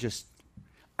to,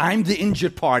 I'm the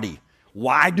injured party.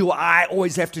 Why do I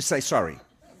always have to say sorry?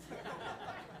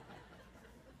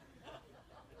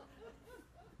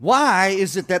 Why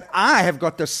is it that I have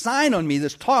got the sign on me,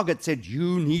 this target said,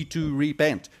 you need to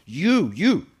repent.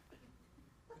 You.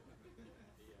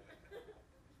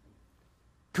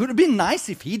 Could it have been nice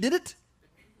if he did it?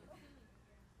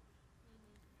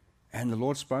 And the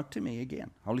Lord spoke to me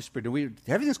again. Holy Spirit, we were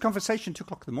having this conversation 2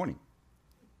 o'clock in the morning.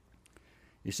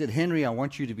 He said, Henry, I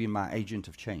want you to be my agent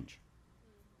of change.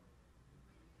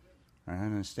 I don't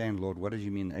understand, Lord. What do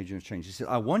you mean agent of change? He said,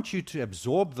 I want you to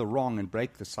absorb the wrong and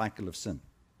break the cycle of sin.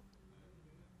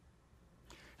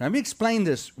 Now, let me explain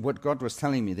this, what God was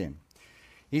telling me then.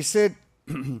 He said,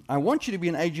 I want you to be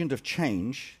an agent of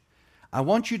change. I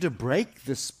want you to break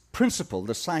this principle,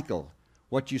 the cycle.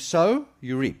 What you sow,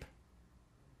 you reap.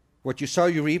 What you sow,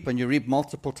 you reap, and you reap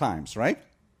multiple times, right?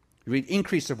 You reap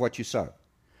increase of what you sow.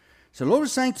 So the Lord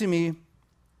was saying to me,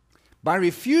 by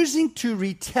refusing to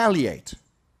retaliate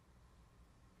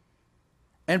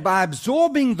and by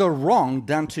absorbing the wrong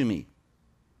done to me,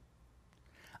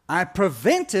 I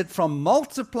prevent it from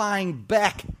multiplying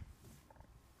back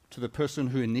to the person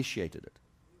who initiated it.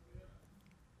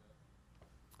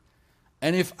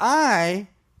 And if I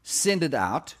send it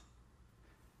out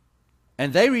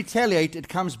and they retaliate, it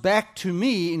comes back to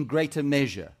me in greater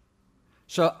measure.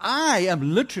 So I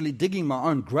am literally digging my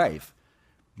own grave.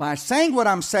 By saying what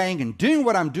I'm saying and doing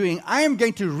what I'm doing, I am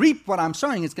going to reap what I'm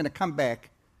sowing. It's going to come back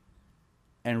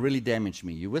and really damage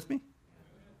me. You with me?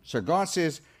 So God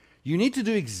says, you need to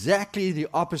do exactly the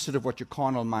opposite of what your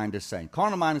carnal mind is saying.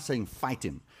 Carnal mind is saying, fight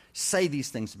him. Say these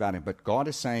things about him. But God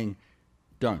is saying,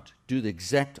 don't. Do the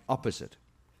exact opposite.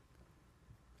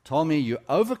 Told me you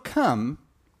overcome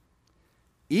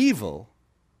evil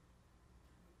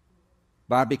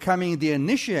by becoming the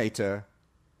initiator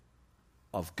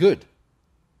of good.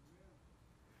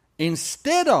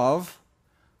 Instead of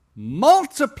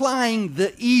multiplying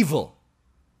the evil.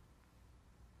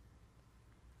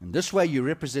 And this way you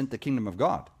represent the kingdom of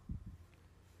God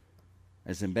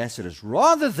as ambassadors,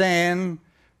 rather than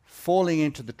falling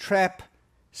into the trap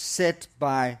set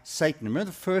by Satan. Remember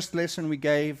the first lesson we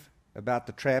gave about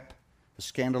the trap, the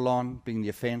scandalon being the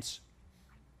offense?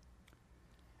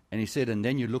 And he said, and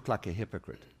then you look like a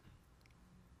hypocrite.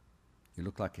 You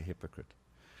look like a hypocrite.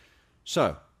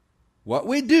 So, what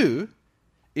we do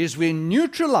is we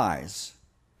neutralize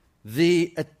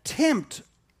the attempt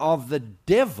of the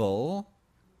devil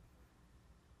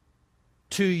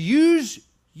to use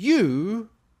you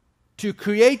to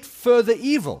create further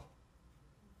evil.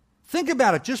 Think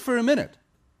about it just for a minute.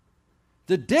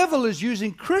 The devil is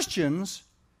using Christians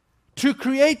to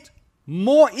create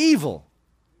more evil.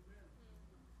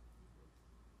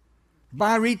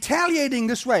 By retaliating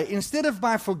this way, instead of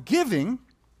by forgiving,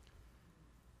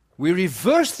 we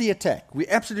reverse the attack. We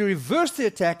absolutely reverse the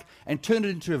attack and turn it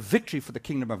into a victory for the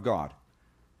kingdom of God.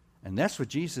 And that's what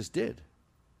Jesus did.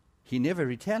 He never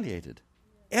retaliated.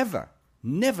 Ever.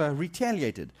 Never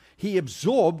retaliated. He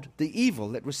absorbed the evil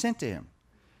that was sent to him.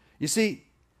 You see,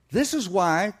 this is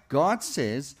why God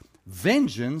says,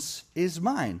 vengeance is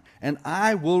mine, and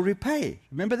I will repay.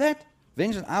 Remember that?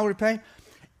 Vengeance, I will repay.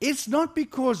 It's not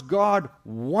because God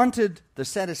wanted the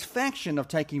satisfaction of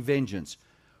taking vengeance,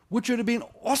 which would have been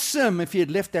awesome if he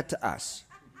had left that to us.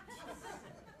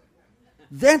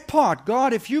 That part,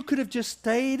 God, if you could have just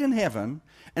stayed in heaven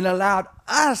and allowed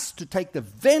us to take the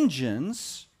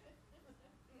vengeance,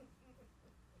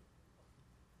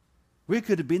 we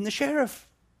could have been the sheriff.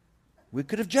 We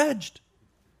could have judged.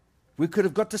 We could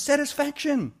have got the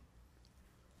satisfaction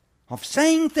of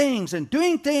saying things and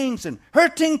doing things and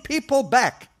hurting people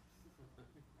back.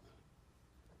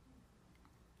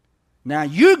 Now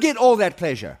you get all that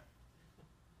pleasure.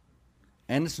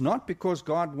 And it's not because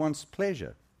God wants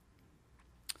pleasure.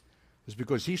 It's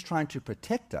because He's trying to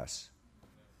protect us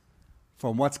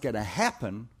from what's going to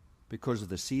happen because of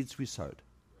the seeds we sowed.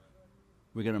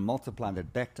 We're going to multiply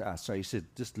that back to us. So He said,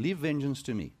 just leave vengeance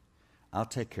to me. I'll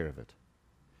take care of it.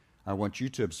 I want you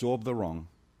to absorb the wrong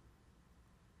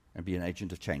and be an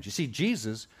agent of change. You see,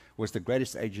 Jesus was the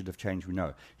greatest agent of change we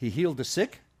know. He healed the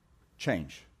sick,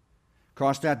 change.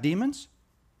 Cast out demons,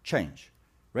 change.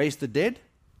 Raised the dead,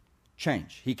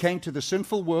 change. He came to the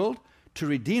sinful world to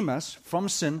redeem us from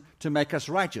sin, to make us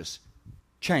righteous,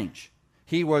 change.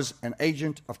 He was an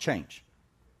agent of change.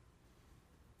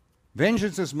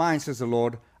 Vengeance is mine, says the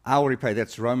Lord, I will repay.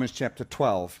 That's Romans chapter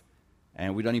 12,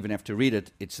 and we don't even have to read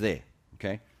it, it's there.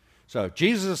 Okay? So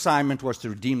Jesus' assignment was to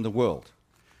redeem the world.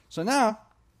 So now,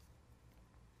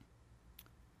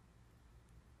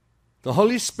 the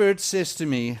Holy Spirit says to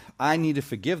me, I need to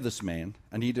forgive this man.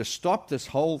 I need to stop this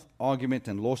whole argument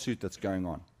and lawsuit that's going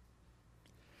on.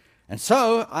 And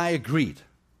so I agreed.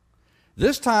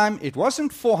 This time it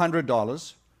wasn't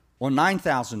 $400 or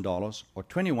 $9,000 or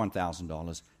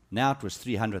 $21,000. Now it was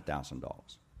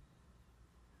 $300,000.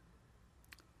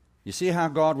 You see how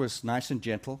God was nice and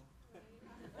gentle?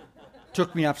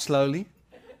 Took me up slowly,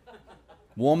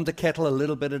 warmed the kettle a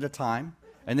little bit at a time,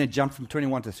 and then jumped from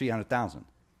 21 to 300,000.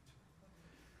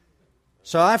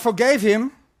 So I forgave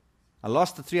him. I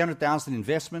lost the 300,000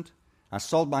 investment. I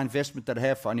sold my investment that I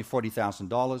have for only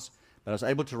 $40,000, but I was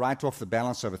able to write off the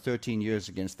balance over 13 years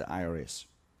against the IRS.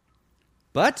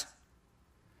 But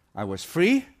I was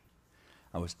free.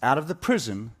 I was out of the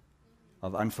prison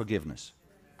of unforgiveness.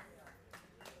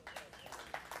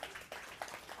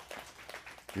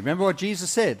 Remember what Jesus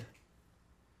said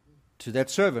to that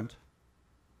servant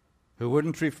who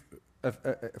wouldn't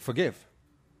forgive.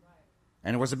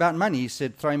 And it was about money. He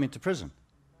said, throw him into prison.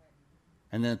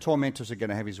 And then the tormentors are going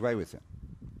to have his way with him.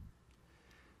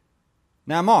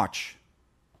 Now, March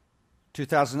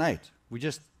 2008, we're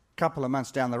just a couple of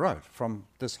months down the road from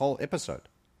this whole episode.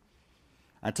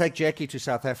 I take Jackie to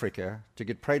South Africa to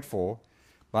get prayed for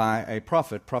by a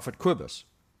prophet, Prophet Kobus.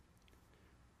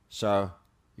 So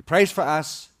he prays for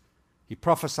us, he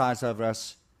prophesies over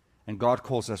us, and God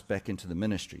calls us back into the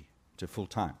ministry to full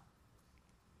time.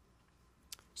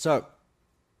 So,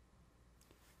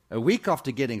 a week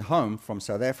after getting home from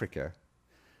South Africa,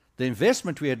 the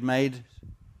investment we had made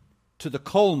to the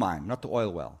coal mine, not the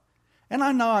oil well. And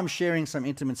I know I'm sharing some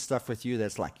intimate stuff with you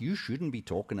that's like, you shouldn't be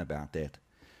talking about that.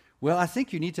 Well, I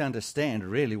think you need to understand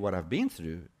really what I've been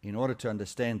through in order to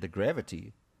understand the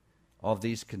gravity of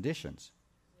these conditions.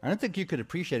 I don't think you could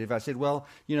appreciate it if I said, well,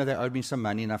 they owed me some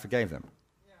money and I forgave them.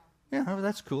 Yeah, well,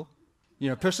 that's cool.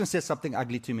 A person says something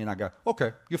ugly to me and I go,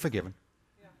 okay, you're forgiven.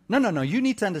 Yeah. No, you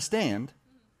need to understand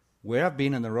where I've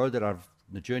been and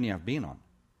the journey I've been on.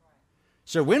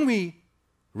 So when we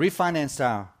refinanced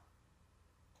our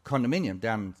condominium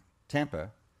down in Tampa,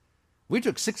 we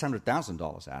took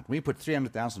 $600,000 out. We put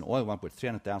 $300,000 in oil, we put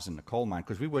 $300,000 in the coal mine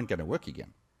because we weren't going to work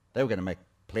again. They were going to make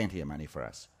plenty of money for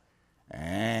us.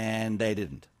 And they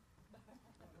didn't.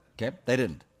 Okay? They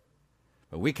didn't.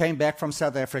 But we came back from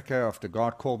South Africa after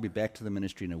God called me back to the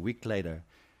ministry, and a week later,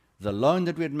 the loan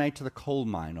that we had made to the coal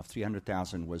mine of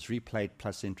 $300,000 was repaid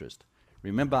plus interest.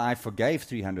 Remember, I forgave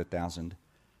 $300,000.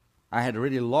 I had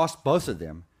already lost both of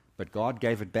them, but God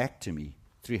gave it back to me,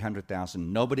 $300,000.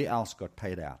 Nobody else got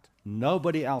paid out.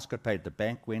 Nobody else got paid.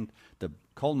 The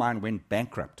coal mine went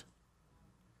bankrupt.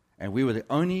 And we were the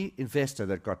only investor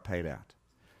that got paid out.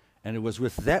 And it was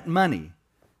with that money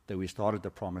that we started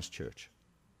the Promised Church.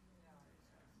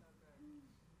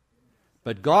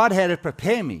 But God had to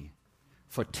prepare me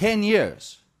for 10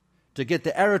 years to get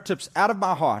the arrow tips out of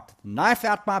my heart, knife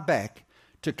out my back,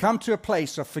 to come to a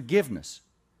place of forgiveness,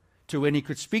 to when He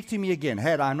could speak to me again.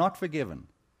 Had I not forgiven,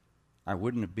 I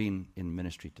wouldn't have been in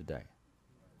ministry today.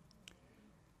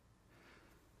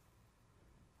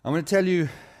 I'm going to tell you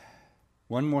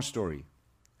one more story,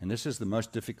 and this is the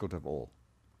most difficult of all.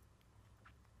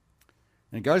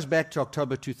 And it goes back to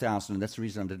October 2000, and that's the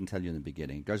reason I didn't tell you in the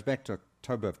beginning. It goes back to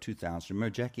October of 2000. Remember,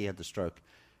 Jackie had the stroke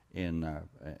in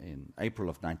April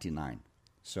of 1999.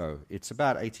 So it's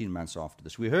about 18 months after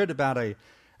this. We heard about a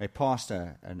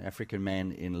pastor, an African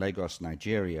man in Lagos,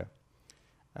 Nigeria,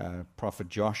 Prophet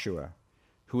Joshua,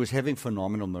 who was having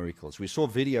phenomenal miracles. We saw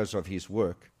videos of his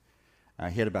work.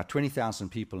 He had about 20,000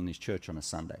 people in his church on a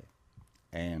Sunday.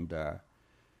 And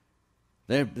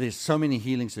there's so many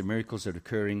healings and miracles that are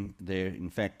occurring there. In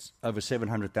fact, over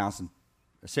 700,000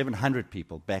 700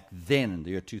 people back then in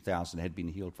the year 2000 had been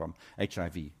healed from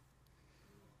HIV,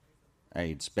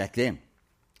 AIDS, back then.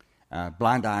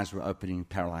 Blind eyes were opening,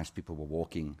 paralyzed people were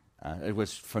walking. It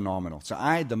was phenomenal. So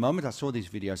the moment I saw these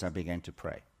videos, I began to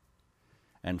pray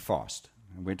and fast.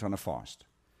 I went on a fast.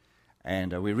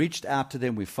 And we reached out to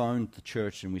them. We phoned the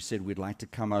church and we said we'd like to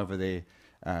come over there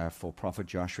for Prophet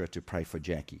Joshua to pray for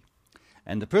Jackie.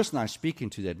 And the person I was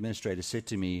speaking to, the administrator, said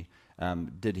to me,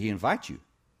 did he invite you?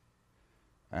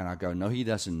 And I go, no, he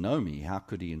doesn't know me. How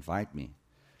could he invite me?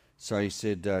 So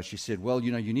she said, well,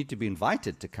 you need to be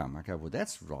invited to come. I go, well,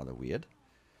 that's rather weird.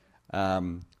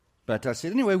 But I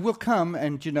said, anyway, we'll come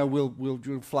and,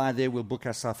 we'll fly there. We'll book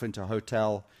ourselves into a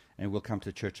hotel and we'll come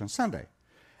to church on Sunday.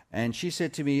 And she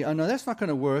said to me, oh, no, that's not going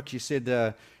to work. She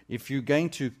said, if you're going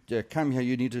to come here,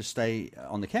 you need to stay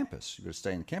on the campus. You've got to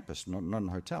stay on the campus, not in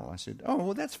a hotel. I said, oh,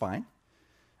 well, that's fine.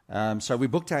 So we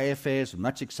booked our airfares with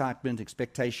much excitement,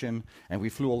 expectation, and we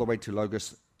flew all the way to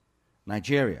Lagos,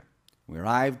 Nigeria. We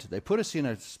arrived. They put us in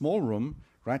a small room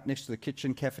right next to the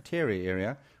kitchen cafeteria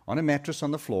area on a mattress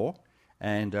on the floor,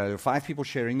 and there were 5 people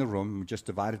sharing the room, just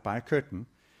divided by a curtain.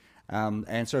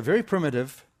 And so very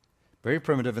primitive,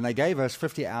 and they gave us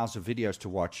 50 hours of videos to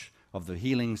watch of the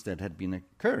healings that had been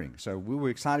occurring. So we were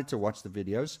excited to watch the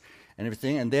videos and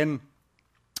everything, and then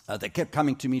they kept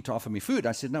coming to me to offer me food.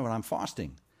 I said, no, well, I'm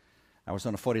fasting. I was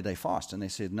on a 40-day fast, and they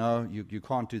said, no, you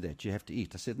can't do that. You have to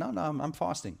eat. I said, no, I'm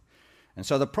fasting. And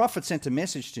so the prophet sent a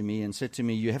message to me and said to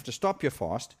me, you have to stop your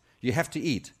fast. You have to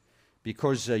eat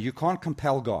because you can't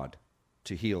compel God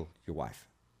to heal your wife.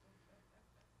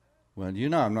 Well,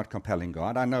 I'm not compelling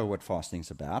God. I know what fasting's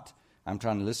about. I'm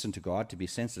trying to listen to God, to be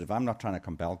sensitive. I'm not trying to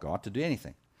compel God to do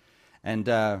anything. And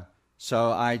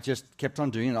so I just kept on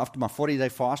doing it. After my 40-day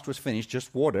fast was finished,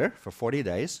 just water for 40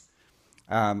 days,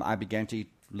 I began to eat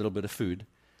a little bit of food.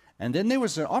 And then there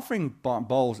was an offering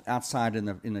bowl outside in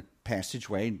the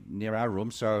passageway near our room.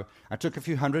 So I took a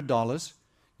few $100s,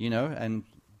 and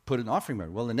put an offering bowl.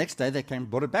 Well, the next day they came and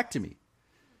brought it back to me.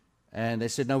 And they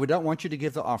said, no, we don't want you to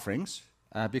give the offerings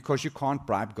because you can't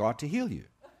bribe God to heal you.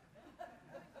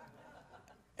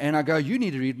 And I go, you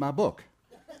need to read my book.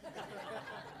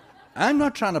 I'm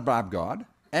not trying to bribe God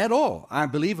at all. I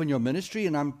believe in your ministry,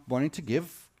 and I'm wanting to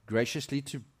give graciously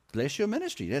to bless your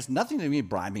ministry. There's nothing to me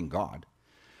bribing God.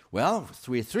 Well,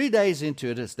 we're 3 days into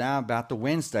it. It's now about the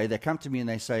Wednesday. They come to me and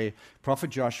they say,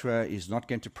 Prophet Joshua is not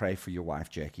going to pray for your wife,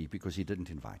 Jackie, because he didn't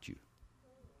invite you.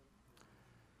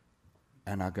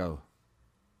 And I go,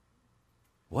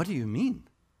 what do you mean?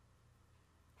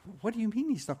 What do you mean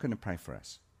he's not going to pray for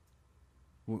us?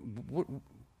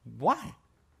 Why?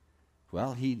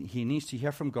 Well, he needs to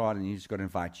hear from God, and he's got to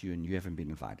invite you, and you haven't been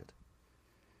invited.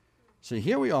 So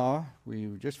here we are. We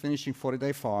were just finishing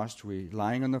 40-day fast. We're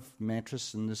lying on the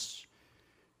mattress in this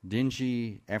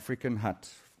dingy African hut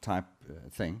type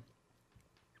thing.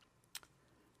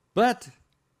 But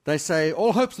they say,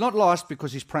 all hope's not lost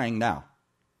because he's praying now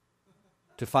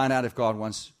to find out if God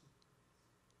wants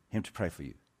him to pray for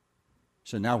you.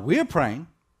 So now we're praying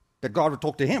that God would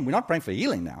talk to him. We're not praying for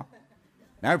healing now.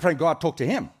 Now we're praying God talk to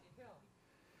him.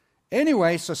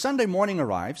 Anyway, so Sunday morning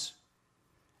arrives,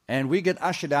 and we get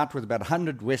ushered out with about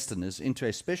 100 Westerners into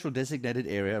a special designated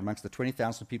area amongst the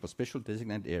 20,000 people, special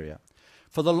designated area,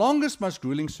 for the longest, most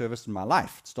grueling service in my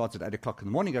life. It starts at 8 o'clock in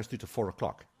the morning, goes through to 4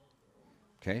 o'clock.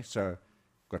 Okay, so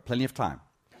got plenty of time.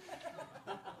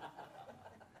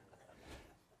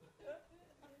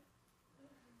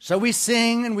 So we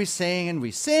sing and we sing and we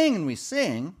sing and we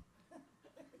sing.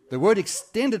 The word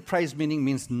extended praise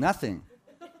means nothing.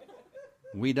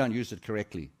 We don't use it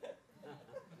correctly.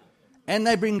 And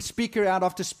they bring speaker out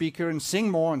after speaker and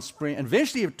sing more and spring. And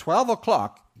eventually at 12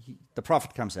 o'clock, the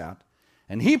prophet comes out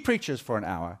and he preaches for an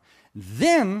hour.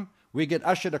 Then we get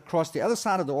ushered across the other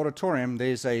side of the auditorium.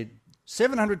 There's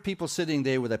 700 people sitting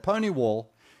there with a pony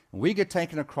wall. And we get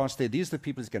taken across there. These are the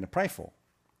people he's going to pray for.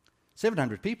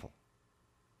 700 people.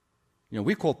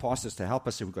 We call pastors to help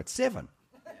us, and we've got 7.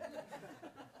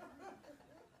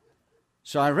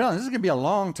 So I realized this is going to be a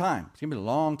long time. It's going to be a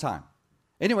long time.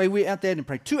 Anyway, we're out there and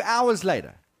pray. 2 hours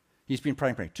later, he's been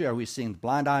praying. 2 hours. We're seeing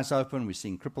blind eyes open. We're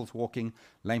seeing cripples walking,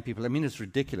 lame people. I mean, it's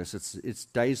ridiculous. It's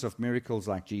days of miracles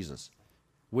like Jesus.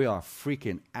 We are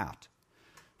freaking out.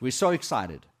 We're so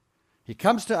excited. He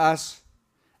comes to us.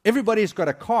 Everybody's got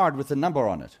a card with a number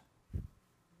on it.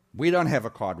 We don't have a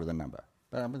card with a number.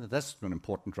 But that's not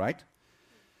important, right?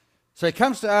 So he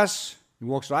comes to us. He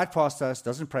walks right past us,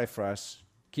 doesn't pray for us,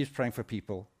 keeps praying for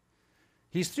people.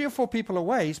 He's 3 or 4 people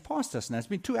away. He's past us now. It's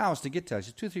been 2 hours to get to us.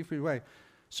 He's 2 or 3 feet away.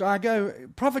 So I go,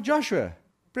 Prophet Joshua,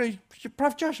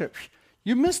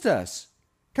 you missed us.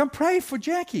 Come pray for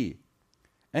Jackie.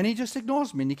 And he just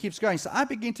ignores me and he keeps going. So I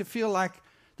begin to feel like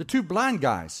the two blind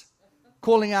guys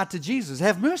calling out to Jesus,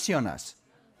 have mercy on us.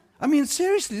 I mean,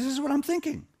 seriously, this is what I'm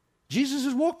thinking. Jesus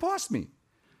has walked past me.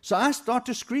 So I start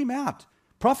to scream out,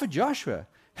 Prophet Joshua,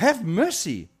 have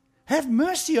mercy. Have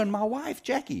mercy on my wife,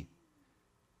 Jackie.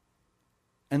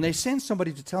 And they send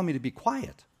somebody to tell me to be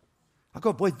quiet. I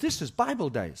go, boy, this is Bible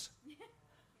days.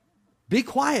 Be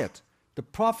quiet. The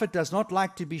prophet does not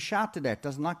like to be shouted at,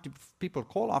 doesn't like people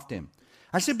call after him.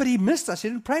 I said, but he missed us. He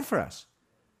didn't pray for us.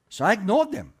 So I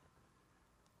ignored them.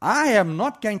 I am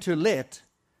not going to let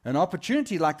an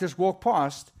opportunity like this walk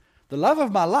past. The love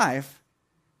of my life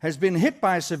has been hit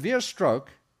by a severe stroke,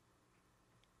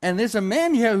 and there's a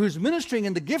man here who's ministering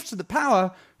in the gifts of the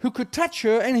power who could touch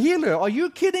her and heal her. Are you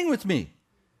kidding with me?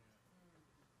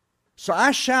 So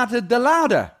I shouted the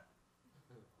louder,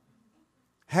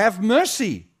 have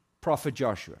mercy, Prophet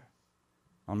Joshua,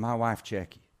 on my wife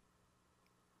Jackie.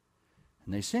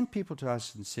 And they sent people to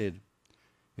us and said,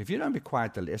 if you don't be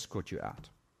quiet, they'll escort you out.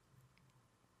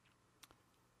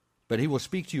 But he will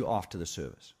speak to you after the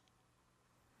service.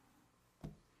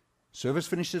 Service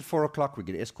finished at 4 o'clock. We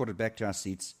get escorted back to our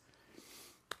seats.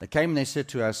 They came and they said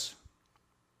to us,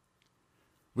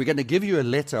 we're going to give you a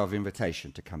letter of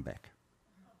invitation to come back.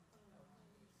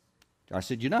 I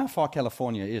said, you know how far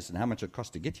California is and how much it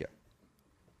costs to get here?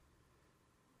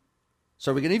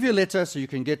 So we're going to give you a letter so you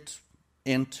can get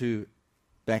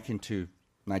back into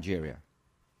Nigeria.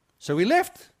 So we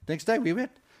left. Next day we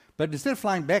went. But instead of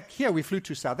flying back here, we flew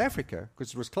to South Africa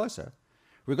because it was closer.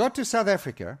 We got to South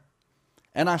Africa,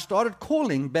 and I started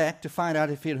calling back to find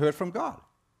out if he had heard from God.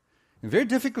 And very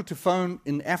difficult to phone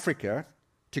in Africa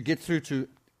to get through to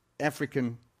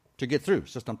African, to get through.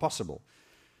 It's just impossible.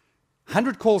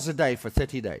 100 calls a day for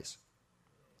 30 days,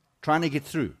 trying to get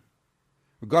through.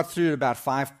 We got through about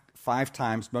five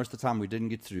times. Most of the time we didn't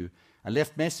get through. I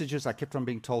left messages. I kept on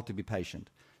being told to be patient.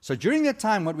 So during that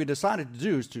time, what we decided to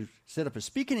do is to set up a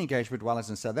speaking engagement while I was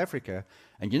in South Africa.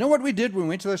 And you know what we did when we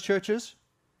went to those churches?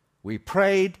 We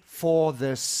prayed for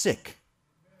the sick.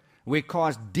 We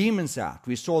cast demons out.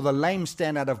 We saw the lame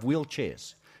stand out of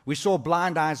wheelchairs. We saw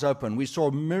blind eyes open. We saw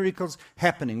miracles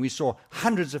happening. We saw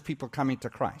hundreds of people coming to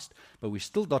Christ. But we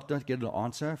still don't get an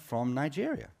answer from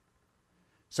Nigeria.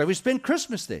 So we spent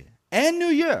Christmas there and New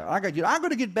Year. I got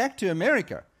to get back to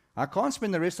America. I can't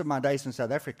spend the rest of my days in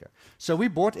South Africa. So we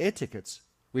bought air tickets.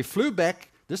 We flew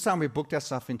back. This time we booked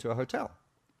ourselves into a hotel.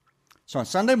 So on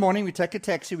Sunday morning, we take a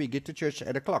taxi. We get to church at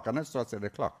 8 o'clock. I know it starts at 8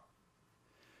 o'clock.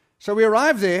 So we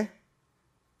arrive there,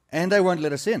 and they won't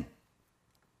let us in.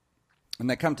 And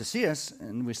they come to see us,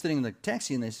 and we're sitting in the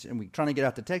taxi, and we're trying to get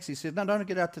out the taxi. He said, no, don't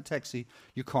get out the taxi.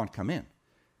 You can't come in.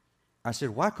 I said,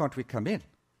 why can't we come in?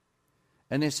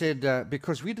 And they said,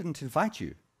 because we didn't invite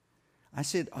you. I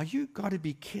said, you got to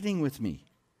be kidding with me.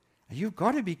 You've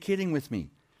got to be kidding with me.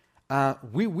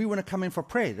 We want to come in for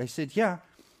prayer. They said, yeah,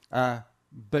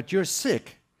 but you're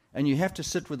sick, and you have to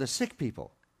sit with the sick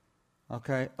people.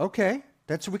 Okay,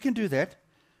 we can do that.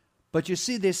 But you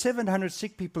see, there's 700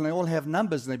 sick people, and they all have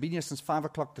numbers, and they've been here since 5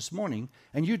 o'clock this morning,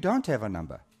 and you don't have a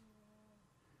number.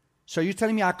 So you're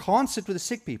telling me I can't sit with the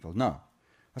sick people? No.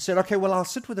 I said, okay, well, I'll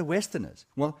sit with the Westerners.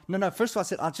 Well, no. First of all, I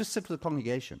said, I'll just sit with the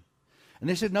congregation. And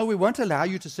they said, no, we won't allow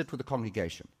you to sit with the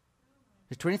congregation.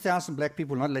 There's 20,000 black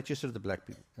people, will not let you sit with the black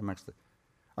people amongst them.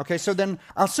 Okay, so then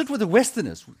I'll sit with the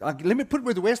Westerners. Let me put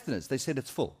with the Westerners. They said it's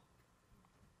full.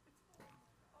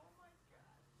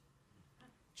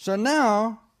 So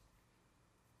now,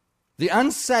 the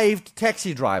unsaved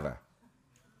taxi driver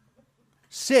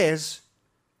says,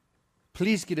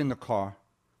 please get in the car.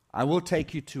 I will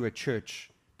take you to a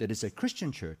church that is a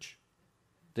Christian church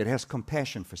that has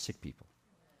compassion for sick people.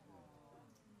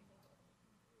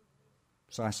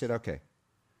 So I said, okay,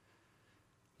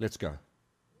 let's go.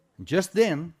 And just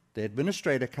then, the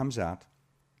administrator comes out,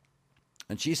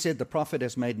 and she said, the prophet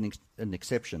has made an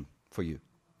exception for you.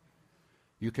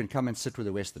 You can come and sit with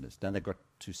the Westerners. Now they've got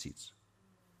 2 seats.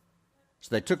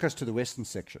 So they took us to the Western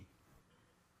section.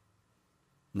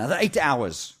 Another 8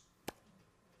 hours.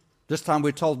 This time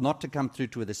we're told not to come through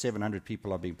to where the 700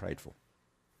 people are being prayed for.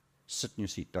 Sit in your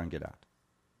seat, don't get out.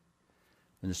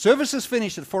 When the service is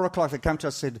finished at 4 o'clock, they come to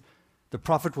us and said, the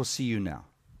prophet will see you now.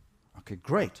 Okay,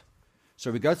 great.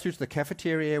 So we go through to the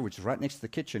cafeteria, which is right next to the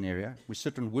kitchen area. We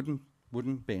sit on a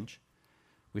wooden bench.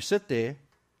 We sit there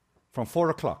from 4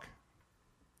 o'clock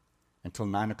until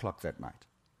 9 o'clock that night,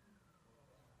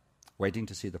 waiting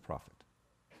to see the prophet,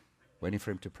 waiting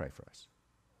for him to pray for us.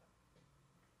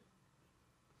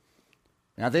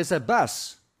 Now there's a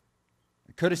bus,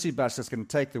 a courtesy bus that's going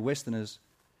to take the Westerners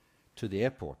to the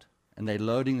airport, and they're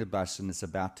loading the bus, and it's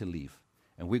about to leave.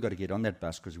 And we've got to get on that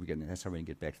bus because that's how we're going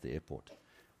to get back to the airport.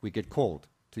 we get called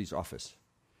to his office.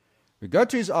 We go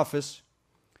to his office.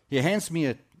 He hands me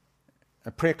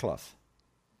a prayer cloth.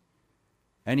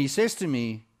 And he says to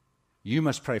me, "You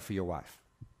must pray for your wife."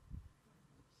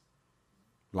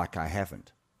 Like I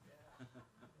haven't.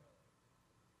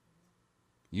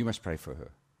 You must pray for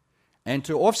her. And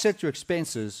to offset your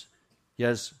expenses,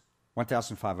 here's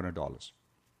 $1,500.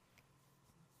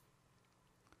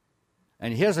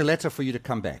 And here's a letter for you to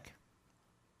come back.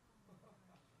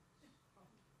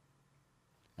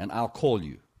 And I'll call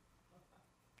you.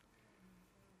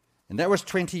 And that was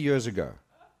 20 years ago.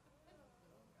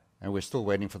 And we're still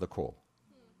waiting for the call.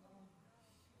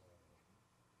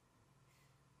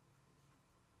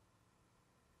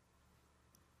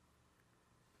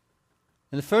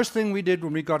 And the first thing we did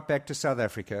when we got back to South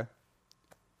Africa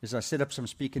is I set up some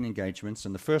speaking engagements.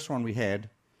 And the first one we had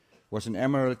was in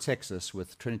Amarillo, Texas,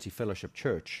 with Trinity Fellowship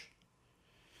Church,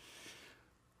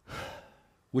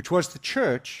 which was the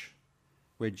church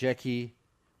where Jackie,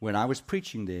 when I was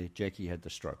preaching there, Jackie had the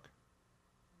stroke.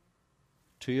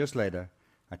 2 years later,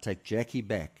 I take Jackie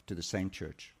back to the same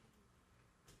church.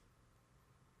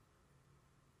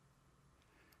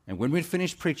 And when we'd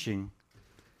finished preaching,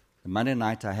 the Monday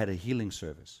night I had a healing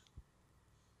service.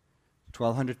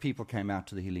 1,200 people came out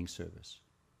to the healing service.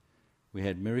 We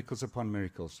had miracles upon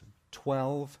miracles.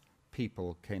 12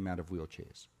 people came out of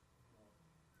wheelchairs.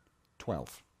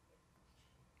 12.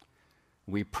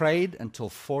 We prayed until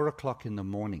 4 o'clock in the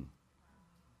morning.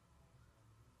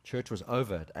 Church was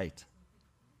over at 8.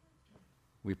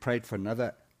 We prayed for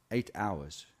another 8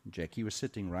 hours. Jackie was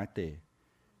sitting right there,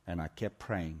 and I kept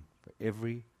praying for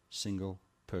every single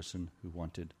person who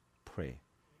wanted prayer.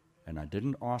 And I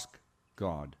didn't ask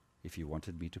God if he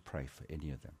wanted me to pray for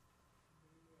any of them.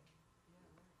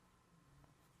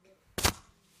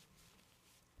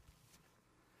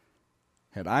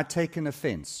 Had I taken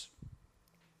offense,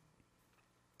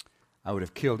 I would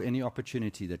have killed any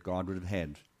opportunity that God would have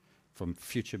had from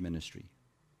future ministry.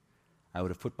 I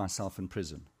would have put myself in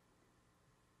prison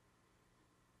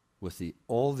with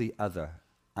all the other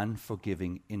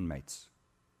unforgiving inmates.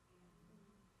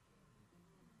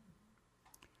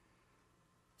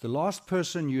 The last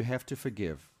person you have to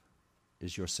forgive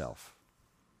is yourself.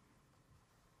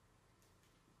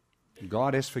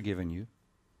 God has forgiven you.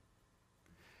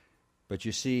 But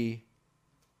you see,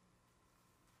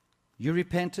 you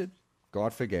repented,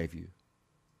 God forgave you.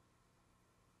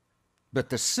 But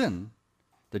the sin,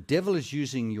 the devil is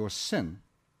using your sin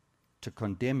to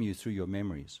condemn you through your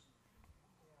memories.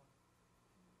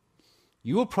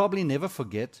 You will probably never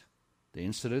forget the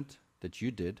incident that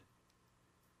you did.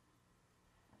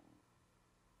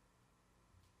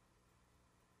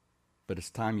 But it's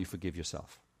time you forgive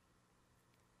yourself.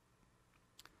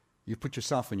 You put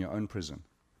yourself in your own prison.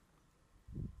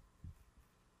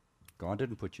 God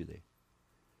didn't put you there.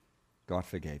 God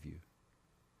forgave you.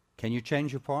 Can you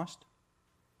change your past?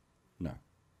 No.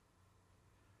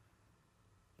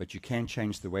 But you can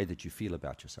change the way that you feel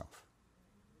about yourself.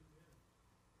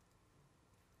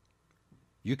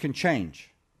 You can change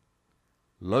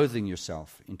loathing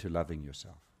yourself into loving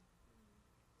yourself.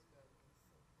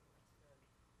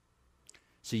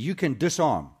 See, you can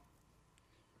disarm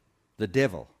the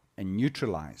devil and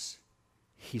neutralize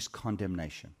his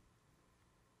condemnation.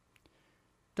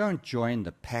 Don't join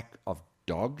the pack of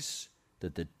dogs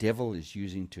that the devil is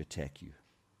using to attack you.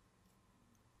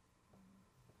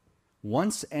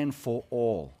 Once and for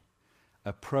all,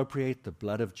 appropriate the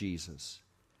blood of Jesus.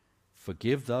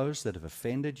 Forgive those that have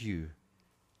offended you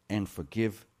and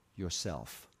forgive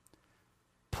yourself.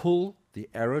 Pull the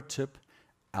arrow tip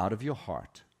out of your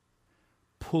heart.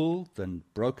 Pull the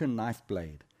broken knife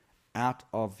blade out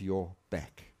of your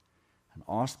back and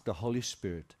ask the Holy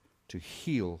Spirit to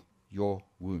heal your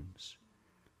wounds.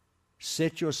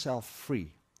 Set yourself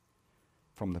free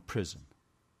from the prison.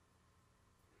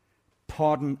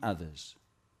 Pardon others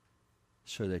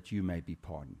so that you may be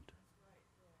pardoned.